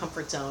your own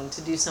comfort zone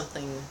to do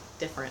something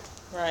different.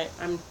 Right.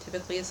 I'm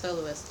typically a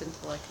soloist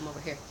until I come over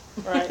here.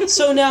 Right.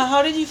 So now,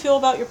 how did you feel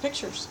about your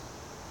pictures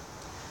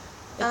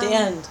at the Um,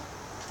 end?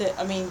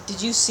 I mean,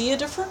 did you see a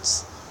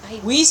difference? I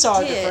We saw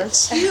a did.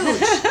 difference.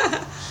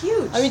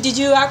 Huge. I mean, did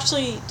you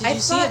actually? Did I you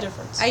see a thought-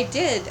 difference? I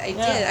did. I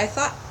Yeah. did. I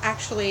thought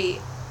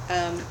actually,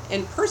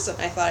 in person,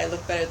 I thought I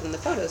looked better than the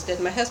photos did.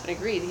 My husband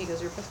agreed. He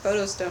goes, "Your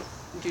photos don't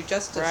do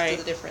justice Right.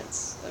 to the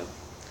difference." So,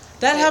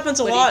 That What- happens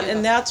a what do you lot, do and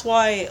about that's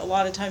why a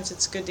lot of times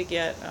it's good to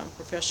get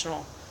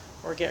professional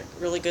or get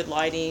really good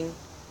lighting,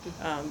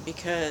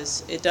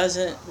 because it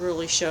doesn't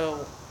really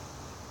show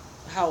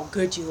how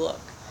good you look.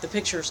 The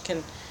pictures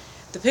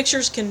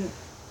can,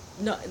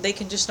 no, they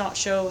can just not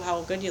show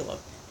how good you look.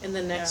 In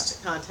the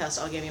next contest,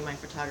 I'll give you my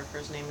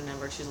photographer's name and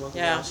number. She's a local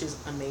Yeah. girl. She's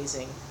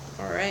amazing.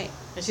 all right.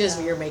 And she does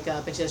your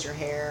makeup, and she does your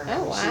hair.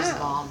 Oh, and She's wow.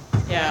 bomb.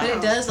 Yeah. But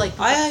it does, like...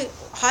 I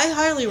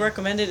highly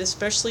recommend it,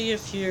 especially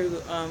if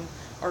you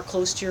are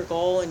close to your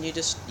goal and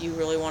you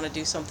really want to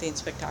do something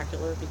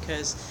spectacular,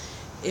 because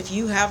if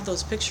you have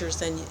those pictures,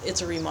 then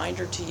it's a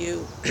reminder to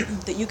you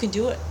that you can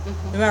do it.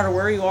 No matter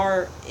where you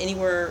are,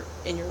 anywhere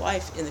in your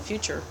life in the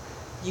future,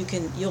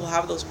 you'll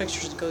have those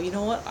pictures to go, you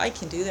know what, I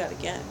can do that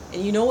again.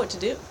 And you know what to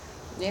do.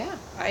 Yeah.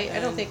 I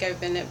don't And- think I've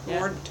been yeah.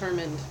 more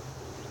determined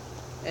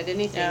at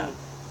anything. Yeah.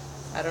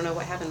 I don't know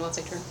what happened once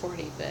I turned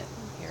 40, but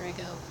here I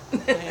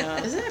go.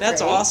 Yeah. Isn't it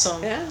That's great?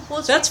 awesome. Yeah. Well,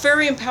 it's That's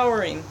very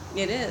empowering.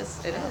 It is.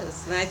 It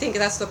is. And I think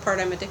that's the part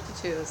I'm addicted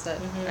to, is that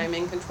I'm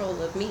in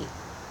control of me.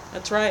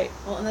 That's right.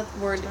 Well, and that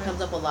word Right.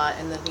 comes up a lot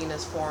in the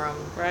Venus Forum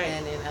Right.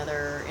 and in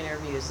other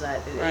interviews, that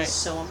it Right. is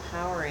so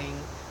empowering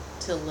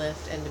to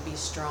lift and to be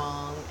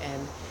strong,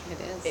 and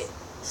It is.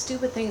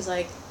 stupid things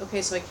like,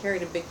 okay, so I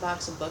carried a big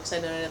box of books I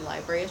donated at the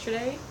library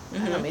yesterday. I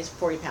don't know, maybe it's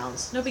 40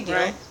 pounds. No big deal.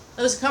 Right.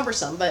 It was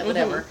cumbersome, but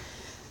whatever.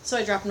 So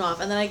I dropped them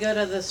off, and then I go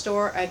to the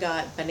store. I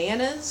got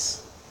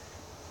bananas,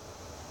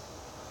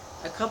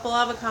 a couple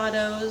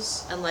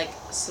avocados, and like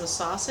some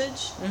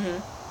sausage.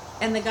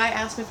 And the guy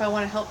asked me if I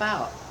want to help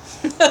out.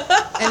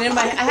 And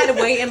I had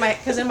to wait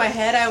because in my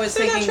head I was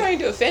They're thinking, not trying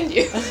to offend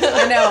you.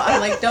 I know, I'm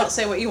like, don't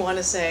say what you want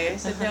to say. I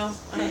said, no,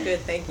 I'm good,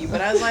 thank you.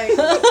 But I was like,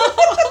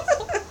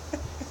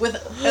 with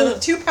a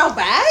 2-pound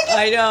bag?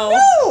 I know.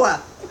 No!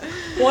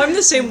 Well, I'm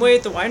the same way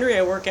at the winery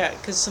I work at,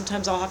 because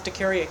sometimes I'll have to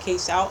carry a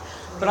case out,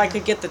 but I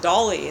could get the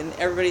dolly, and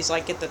everybody's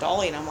like, get the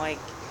dolly, and I'm like,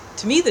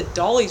 to me, the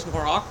dolly's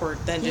more awkward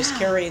than just Yeah.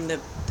 carrying the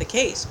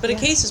case. But a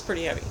case is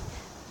pretty heavy.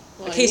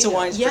 Well, A case you of know-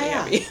 wine is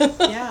Yeah. pretty heavy.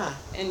 Yeah.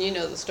 And you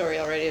know the story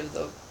already of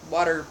the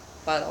water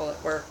bottle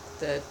at work,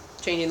 the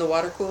changing the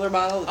water cooler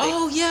bottle. the big-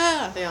 Oh,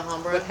 yeah. The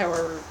Alhambra. But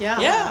however, Yeah.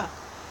 Yeah.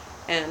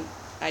 and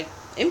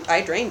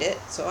I drained it,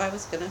 so I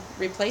was gonna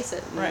replace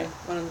it. And Right.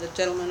 one of the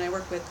gentlemen I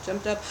work with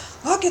jumped up.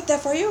 I'll get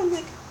that for you. I'm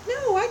like,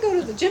 no, I go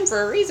to the gym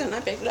for a reason. I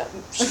picked it up,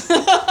 and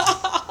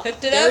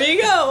picked it There up.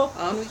 you go.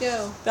 On we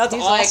go. That's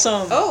He's like,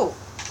 awesome. oh,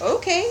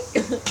 okay.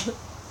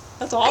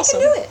 That's awesome.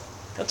 I can do it.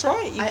 That's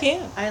right. You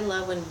can. I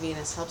love when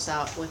Venus helps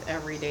out with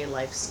everyday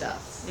life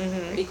stuff.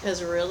 Mhm.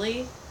 Because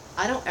really,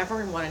 I don't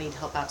ever want to need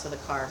help out to the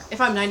car.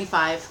 If I'm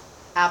 95,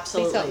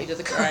 absolutely. Please help me to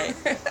the car.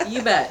 Right.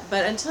 You bet.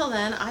 But until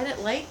then, I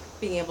didn't like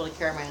being able to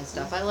carry my own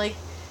stuff. I like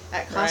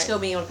at Costco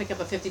Right. being able to pick up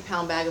a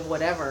 50-pound bag of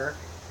whatever.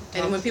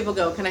 And when people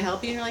go, can I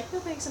help you? And you're like, no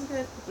thanks, I'm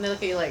good. And they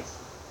look at you like,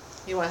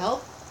 you want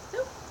help?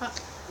 No.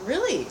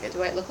 Really?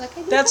 Do I look like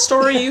I do That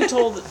story you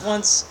told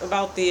once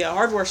about the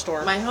hardware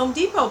store. My Home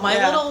Depot, my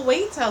Yeah. little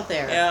weights out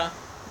there. Yeah.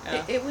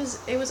 Yeah. It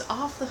was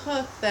off the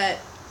hook that,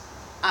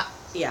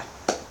 yeah.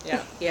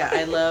 Yeah. Yeah,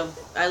 I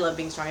love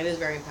being strong. It is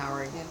very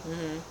empowering. Yeah.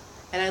 Mm-hmm.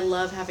 And I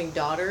love having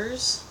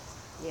daughters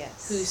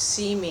Yes. who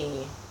see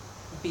me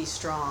be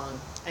strong.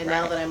 And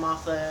now Right. that I'm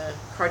off the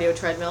cardio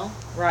treadmill,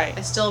 Right.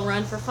 I still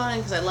run for fun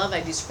because I love it. I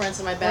do sprints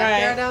in my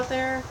backyard Right. out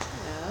there.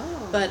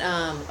 Oh. But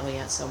oh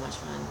yeah, it's so much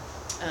fun.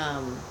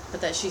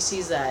 But that she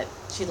sees that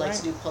she likes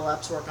to Right. do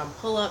pull-ups, work on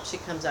pull-ups. She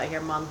comes out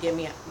here, Mom, give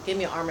me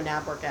an arm and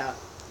ab workout.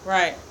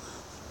 Right.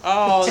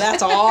 Oh,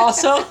 that's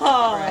awesome.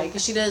 Right,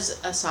 because she does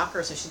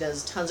soccer, so she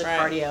does tons of Right.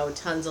 cardio,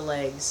 tons of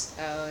legs.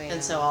 Oh yeah.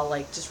 And so I'll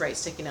like just write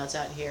sticky notes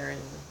out here,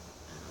 and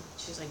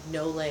she's like,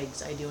 "No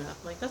legs, I do enough."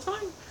 I'm like, "That's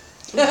fine."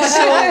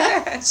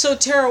 So,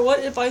 Tara, what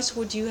advice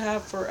would you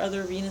have for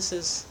other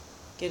Venuses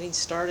getting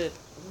started?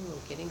 Ooh,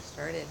 getting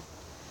started.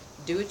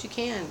 Do what you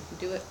can.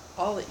 Do it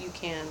all that you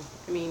can.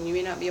 I mean, you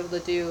may not be able to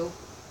do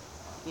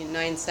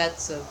 9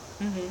 sets of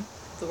Mm-hmm.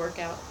 the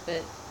workout,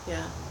 but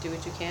Yeah. do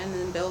what you can and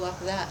then build off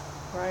of that.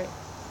 Right.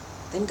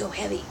 Then go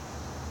heavy.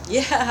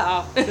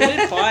 Yeah. Good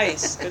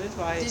advice. Good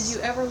advice. Did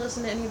you ever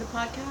listen to any of the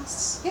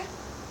podcasts? Yeah.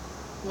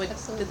 What,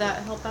 Absolutely. did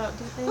that help out?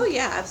 Do you think? Oh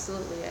yeah,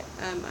 absolutely.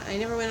 I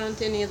never went on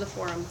to any of the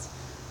forums,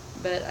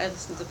 but I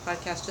listened to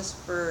podcasts just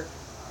for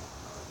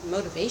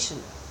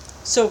motivation.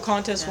 So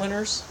contest Yeah.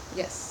 winners.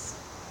 Yes.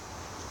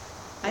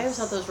 I always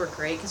thought those were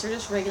great because they're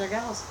just regular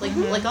gals,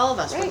 like all of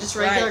us. We're Right. just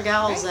regular Right.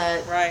 gals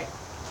Right. that Right.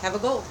 Have a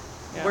goal.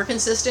 Yeah. we're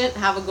consistent,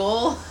 have a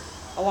goal.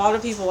 A lot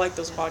of people like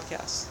those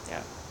podcasts.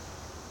 Yeah.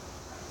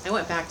 I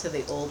went back to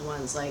the old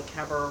ones, like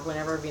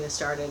whenever Venus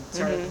started at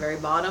the very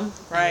bottom, and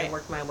Right. I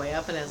worked my way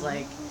up, and it's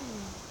like,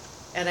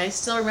 and I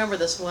still remember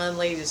this one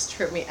lady just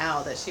tripped me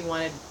out that she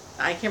wanted.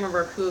 I can't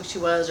remember who she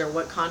was or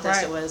what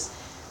contest Right. it was,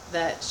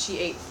 that she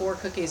ate 4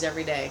 cookies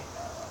every day,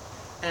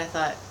 and I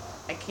thought,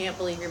 I can't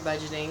believe you're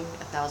budgeting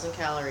 1,000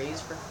 calories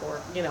for 4,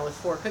 with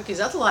 4 cookies.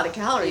 That's a lot of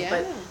calories,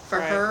 but Yeah. for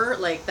Right. her,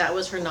 like, that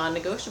was her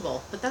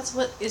non-negotiable. But that's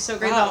what is so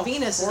great Wow, about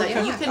Venus is 4 that you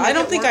cookies. can. I make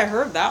don't it think work. I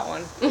heard that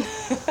one.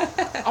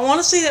 I want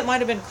to say that might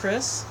have been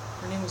Chris.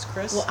 Her name was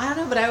Chris. Well, I don't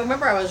know, but I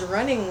remember I was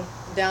running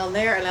down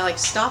there and I like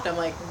stopped. I'm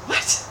like,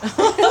 what?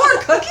 4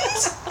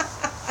 cookies?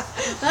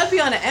 That'd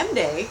be on an M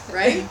day,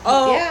 right?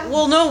 Oh, Yeah.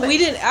 well, no, we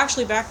didn't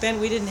actually back then.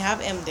 We didn't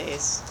have M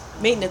days,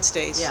 maintenance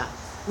days. Yeah.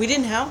 We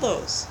didn't have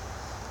those.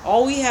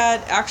 All we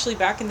had, actually,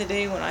 back in the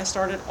day when I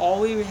started,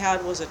 all we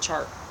had was a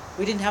chart.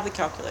 We didn't have the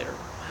calculator.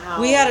 Wow.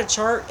 We had a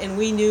chart, and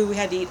we knew we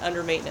had to eat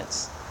under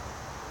maintenance.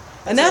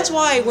 And That's that's it.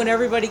 why when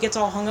everybody gets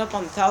all hung up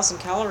on the 1,000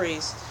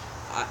 calories,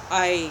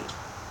 I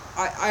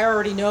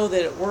already know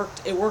that it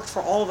worked. It worked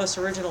for all of us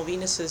original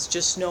Venuses,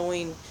 just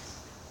knowing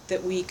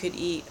that we could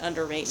eat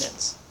under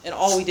maintenance. And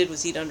all we did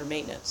was eat under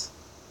maintenance.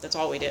 That's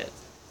all we did.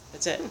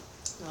 That's it.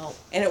 Well,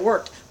 And it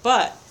worked.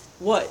 But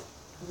what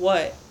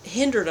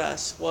hindered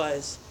us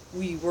was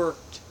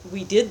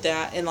we did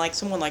that, and like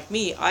someone like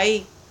me,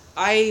 I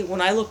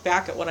when I look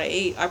back at what I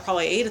ate, I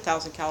probably ate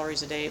 1,000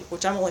 calories a day,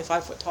 which I'm only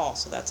 5 foot tall,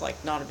 so that's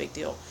like not a big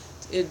deal.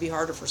 It'd be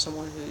harder for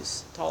someone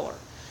who's taller.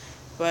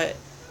 But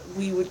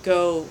we would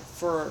go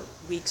for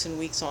weeks and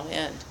weeks on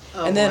end.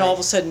 Oh, And then boy. all of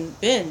a sudden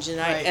binge, and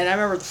Right. I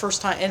remember the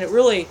first time, and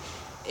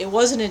it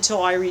wasn't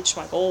until I reached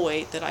my goal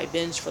weight that I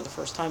binged for the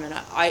first time, and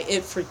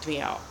it freaked me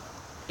out.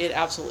 It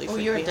absolutely oh,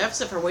 freaked you're me in out.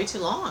 deficit for way too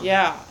long.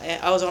 Yeah,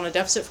 I was on a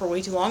deficit for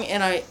way too long,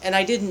 and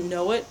I didn't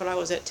know it, but I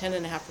was at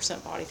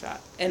 10.5% body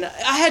fat, and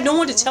I had no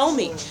one to tell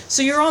me.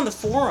 So you're on the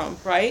forum,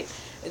 right?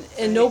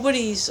 And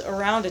nobody's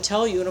around to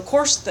tell you. And of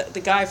course, the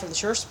guy from the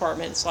sheriff's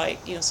department, it's like,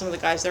 some of the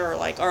guys there are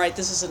like, all right,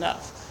 this is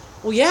enough.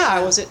 Well, yeah,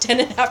 I was at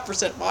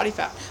 10.5% body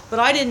fat, but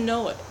I didn't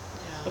know it.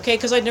 Yeah. Okay,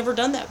 because I'd never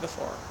done that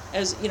before.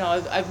 As you know,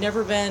 I've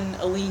never been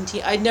a lean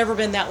teen. I'd never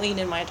been that lean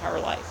in my entire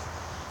life.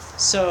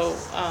 So.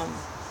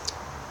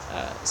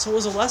 So it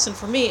was a lesson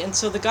for me, and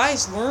so the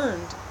guys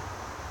learned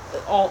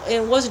and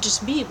it wasn't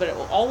just me, but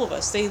all of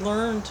us. They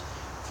learned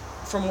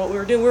from what we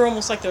were doing. We were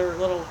almost like their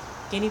little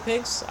guinea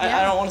pigs. I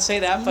Yeah. don't want to say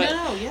that, but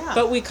No, yeah.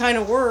 but we kind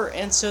of were,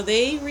 and so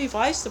they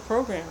revised the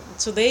program.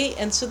 So they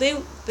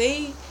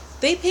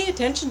pay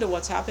attention to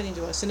what's happening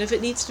to us, and if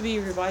it needs to be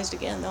revised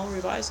again, they'll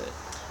revise it.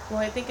 Well,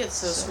 I think it's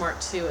so smart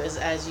too, is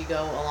as you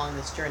go along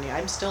this journey.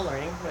 I'm still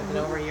learning. I've been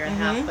over a year and a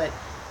half, but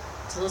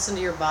to listen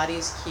to your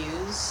body's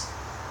cues,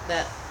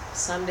 that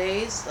some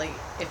days, like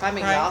if I'm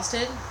Right.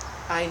 exhausted,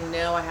 I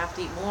know I have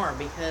to eat more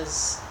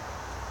because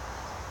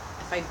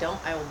if I don't,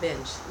 I will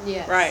binge.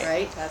 Yes. Right.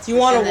 Right? That's You for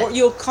want sure. to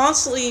you're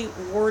constantly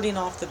warding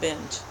off the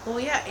binge. Well,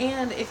 yeah,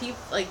 and if you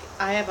like,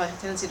 I have a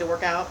tendency to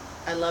work out.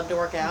 I love to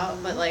work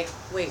out, but like,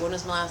 wait, when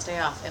was my last day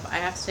off? If I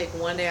have to take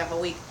one day off a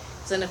week,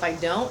 so then if I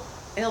don't,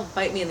 it'll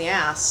bite me in the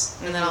ass,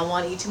 and then I'll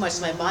want to eat too much.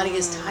 So my body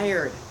is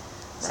tired,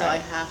 so I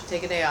Right. have to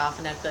take a day off,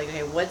 and I have to be like,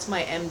 okay, what's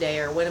my M day,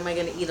 or when am I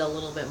going to eat a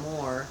little bit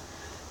more?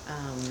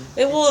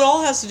 It it's-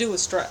 all has to do with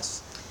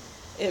stress.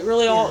 It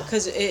really all Yeah.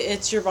 because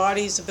it's your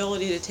body's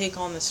ability to take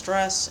on the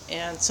stress,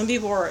 and some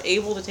people are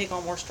able to take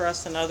on more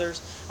stress than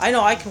others. I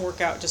know I can work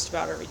out just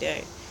about every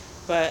day,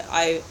 but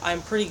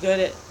I'm pretty good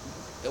at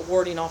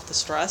warding off the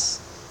stress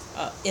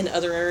in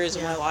other areas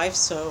of my Yeah. life,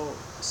 so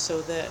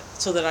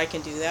that I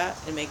can do that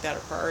and make that a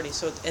priority.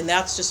 So and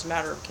that's just a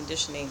matter of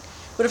conditioning.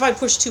 But if I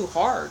push too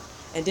hard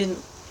and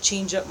didn't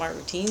change up my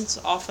routines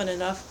often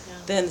enough, Yeah.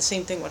 then the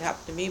same thing would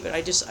happen to me. But I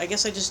guess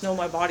I just know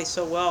my body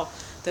so well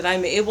that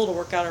I'm able to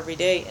work out every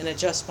day and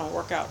adjust my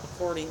workout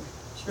accordingly,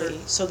 Sure.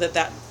 so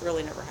that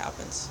really never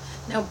happens.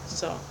 Now,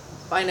 So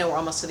I know we're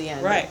almost to the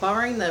end. Right. But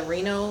barring the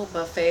Reno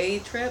buffet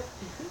trip,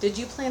 did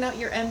you plan out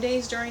your M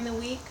days during the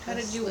week? How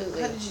did you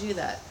Absolutely. do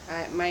that?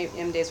 My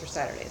M days were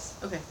Saturdays,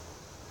 Okay.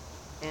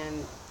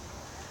 and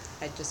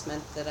I just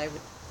meant that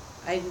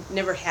I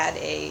never had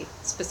a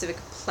specific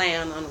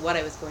plan on what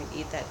I was going to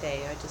eat that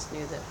day. I just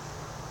knew that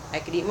I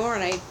could eat more,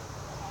 and I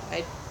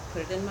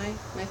put it in my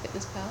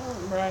Fitness Pal.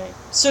 And, right.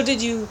 So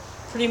did you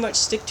pretty much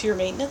stick to your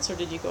maintenance, or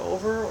did you go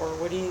over, or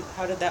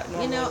how did that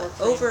normally work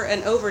for you?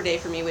 an over day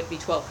for me would be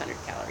 1,200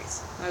 calories.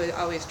 I would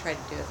always try to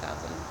do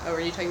 1,000. Oh, are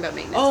you talking about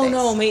maintenance Oh days?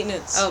 no,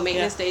 maintenance. Oh,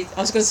 maintenance Yeah. days.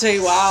 I was gonna say,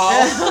 wow.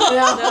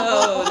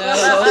 No.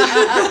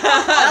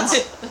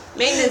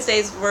 Maintenance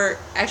days were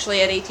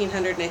actually at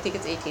 1,800, and I think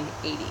it's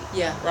 1,880.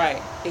 Yeah. Right.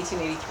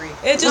 1883.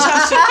 It just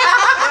has to.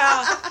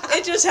 Yeah.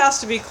 It just has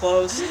to be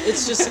close.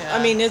 It's just. Yeah.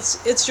 I mean,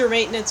 it's your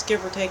maintenance,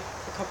 give or take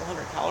a couple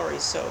hundred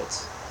calories. So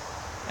it's.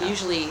 Yeah.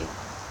 Usually,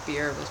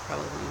 beer was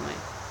probably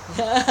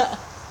my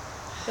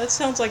That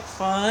sounds like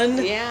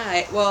fun.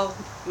 Yeah, well,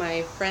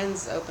 my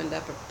friends opened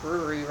up a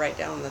brewery right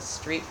down the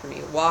street from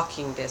me,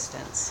 walking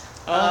distance.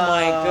 Oh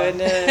my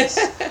goodness.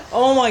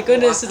 Oh my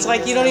goodness. It's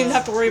like you don't even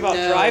have to worry about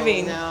No,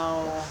 driving.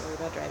 No. Don't worry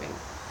about driving.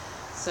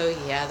 So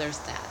yeah, there's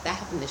that. That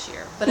happened this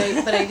year. But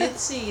I did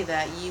see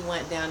that you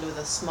went down to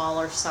the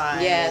smaller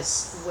size.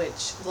 Yes.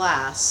 Which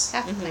glass.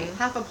 Half a pint.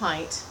 Half a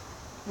pint.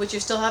 Which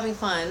you're still having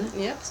fun.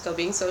 Yep, still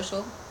being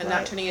social. And Right.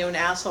 not turning into an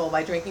asshole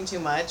by drinking too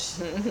much.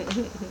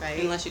 Right?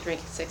 Unless you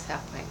drink 6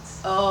 half pints.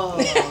 Oh.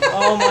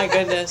 Oh my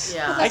goodness.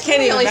 Yeah. I can't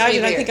really even only 3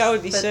 imagine. I think beers, I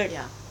would be but- sick.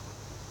 Yeah.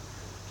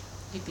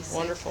 You'd be sick.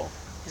 Wonderful.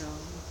 You know.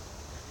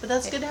 But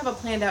that's good to have a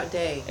planned out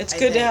day. It's I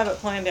good to think. have it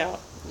planned out.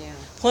 Yeah.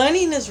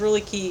 Planning is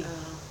really key.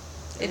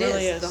 It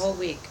really is is. the whole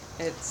week.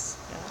 It's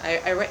Yeah.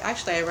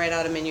 I write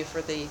out a menu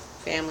for the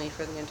family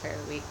for the entire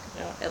week.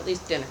 Yeah. At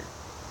least dinner.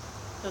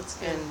 That's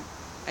good. And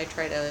I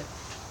try to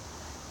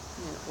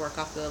work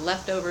off the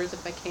leftovers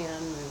if I can,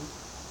 and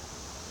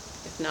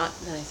if not,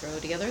 then I throw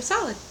together a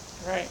salad.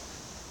 Right.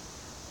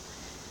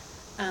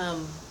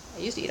 I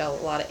used to eat a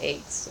lot of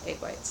egg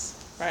whites,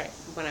 Right.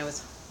 when I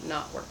was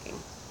not working.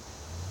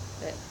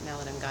 But now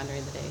that I'm gone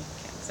during the day,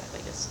 I can't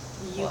exactly just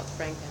You- pull out the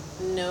frying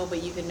pan. No,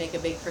 but you could make a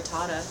big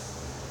frittata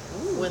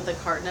with a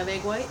carton of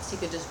egg whites. You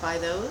could just buy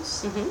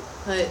those. Mm-hmm.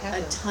 Put have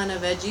a those. ton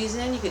of veggies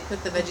in. You could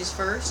cook the veggies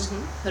 1st,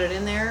 Mhm. put it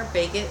in there,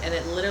 bake it, and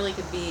it literally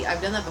could be.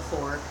 I've done that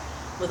before.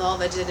 With all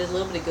veggies, I did a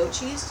little bit of goat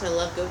cheese. 'Cause I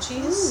love goat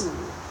cheese. Ooh.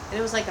 And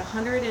it was like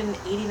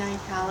 189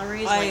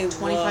 calories, I like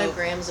 25 love-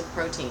 grams of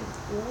protein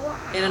Wow.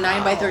 in a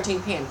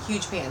 9x13 pan,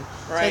 huge pan.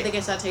 So I Right. think I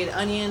sauteed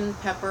onion,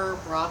 pepper,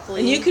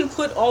 broccoli. And you can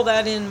put all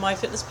that in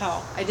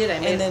MyFitnessPal. I did. I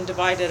made. And then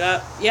divide it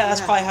up. Yeah,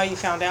 that's Yeah. probably how you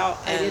found out.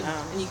 I And, did.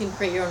 And you can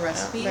create your own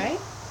recipe. Right?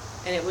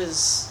 And it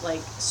was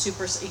like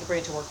super. You can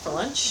bring it to work for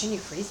lunch. Can you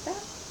freeze that?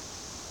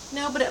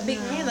 No, but a big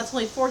pan, that's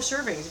only 4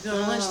 servings. If you go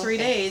to lunch 3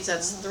 okay. days,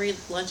 that's 3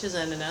 lunches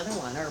and another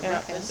one, or Yeah.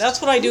 breakfast. That's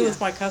what I do Yeah. with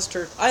my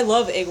custard. I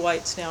love egg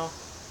whites now.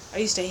 I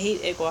used to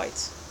hate egg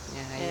whites.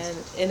 Yeah,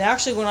 And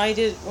actually when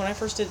I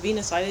first did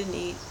Venus, I didn't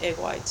eat egg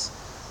whites.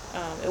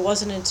 It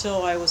wasn't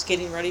until I was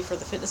getting ready for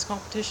the fitness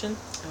competition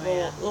Oh,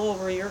 yeah. a little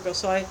over a year ago.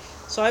 So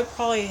I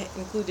probably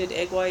included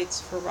egg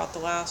whites for about the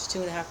last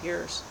 2.5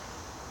 years,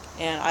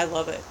 and I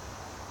love it.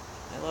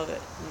 I love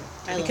it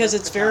I love because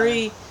it it's frittata.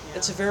 very Yeah.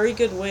 it's a very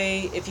good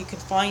way if you can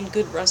find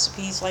good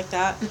recipes like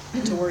that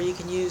to where you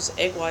can use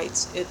egg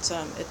whites. It's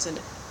an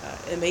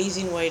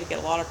amazing way to get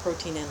a lot of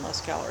protein and less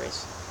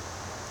calories.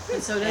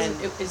 And so it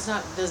doesn't. and- It's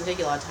not. Doesn't take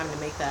you a lot of time to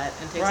make that,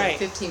 and it takes Right. like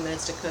 15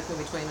 minutes to cook,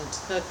 maybe 20 minutes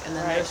to cook, and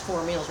then Right. there's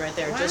 4 meals right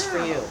there just for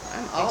you.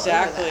 I'm all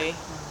Exactly. Over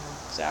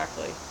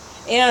Exactly.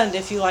 And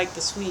if you like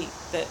the sweet,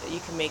 that you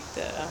can make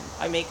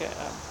I make a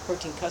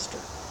protein custard.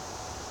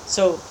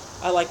 So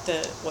I like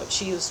what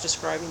she was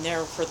describing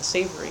there for the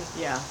savory.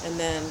 Yeah, And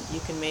then you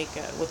can make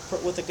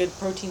with a good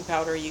protein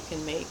powder, you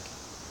can make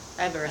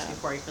I have a recipe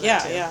for you for yeah,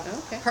 that too. yeah. that.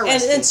 Okay. Her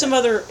And recipe, some but-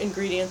 other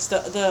ingredients. The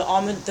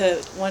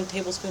 1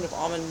 tablespoon of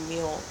almond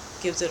meal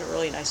gives it a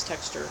really nice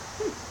texture.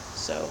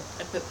 So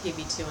I put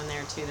PB2 in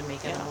there too to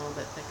make it Yeah. a little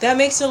bit thicker. that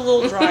makes it a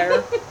little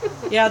drier.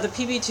 Yeah, the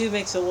PB2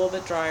 makes it a little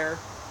bit drier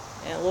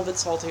and a little bit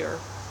saltier.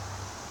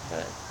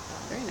 But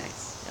Very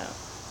nice. yeah.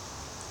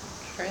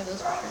 Try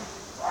those for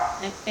sure.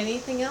 And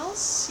anything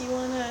else you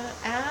want to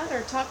add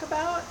or talk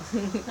about?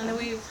 I know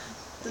we've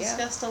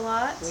discussed a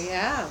lot. We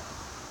have.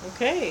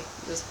 Okay. It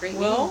was great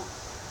Well, meeting.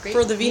 Great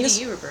for the meeting Venus-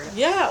 you, Roberta.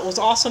 Yeah, it was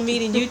awesome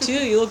meeting you too.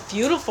 You look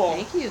beautiful.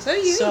 Thank you. So do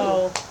you.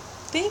 So,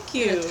 thank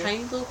In you. a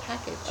tiny little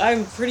package.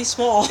 I'm pretty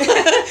small.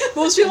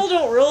 Most people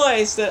don't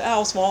realize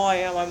how small I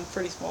am. I'm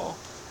pretty small.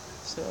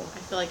 So I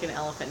feel like an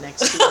elephant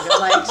next to you. They're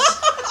like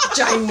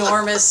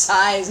ginormous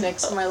size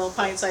next to my little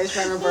pint-sized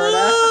friend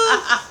Roberta.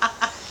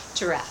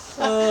 Giraffe.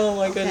 oh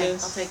my Okay,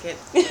 goodness. I'll take it.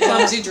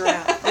 Clumsy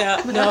giraffe.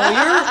 Yeah,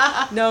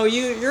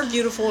 you're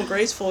beautiful and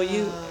graceful.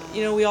 You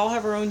know, we all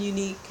have our own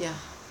unique, Yeah.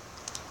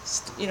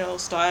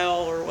 style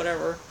or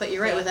whatever. But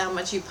you're right, Yeah. with how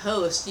much you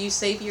post, you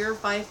say you're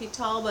 5 feet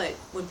tall, but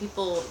when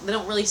people, they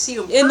don't really see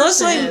you in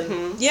Unless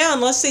person.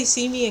 unless they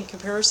see me in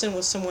comparison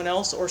with someone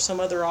else or some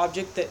other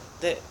object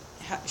that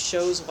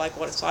shows like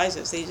what its size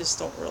is, they just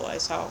don't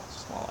realize how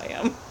small I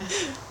am.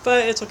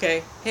 But it's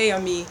okay. Hey,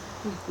 I'm me.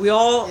 We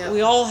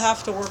all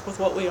have to work with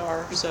what we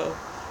are. So,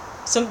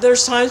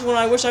 there's times when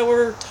I wish I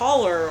were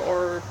taller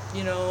or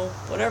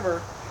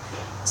whatever.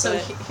 So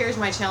But- here's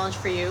my challenge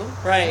for you.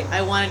 Right.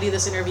 I want to do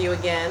this interview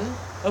again.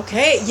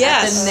 Okay.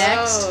 Yes. At the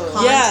next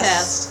Oh. Yes.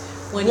 contest,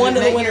 when One you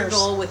of the met your winners.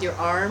 goal with your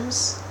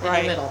arms in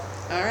Right. the middle.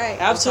 All right.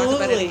 Absolutely. We'll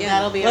talk about it again.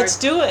 That'll be Let's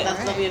do it.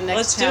 That'll be the next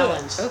Let's do it.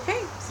 challenge. Okay.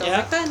 Sounds Yeah.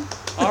 like fun.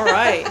 All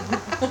right.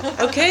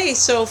 Okay.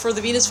 So for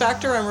the Venus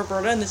Factor, I'm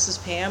Roberta, and this is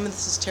Pam, and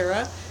this is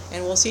Tara,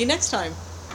 and we'll see you next time.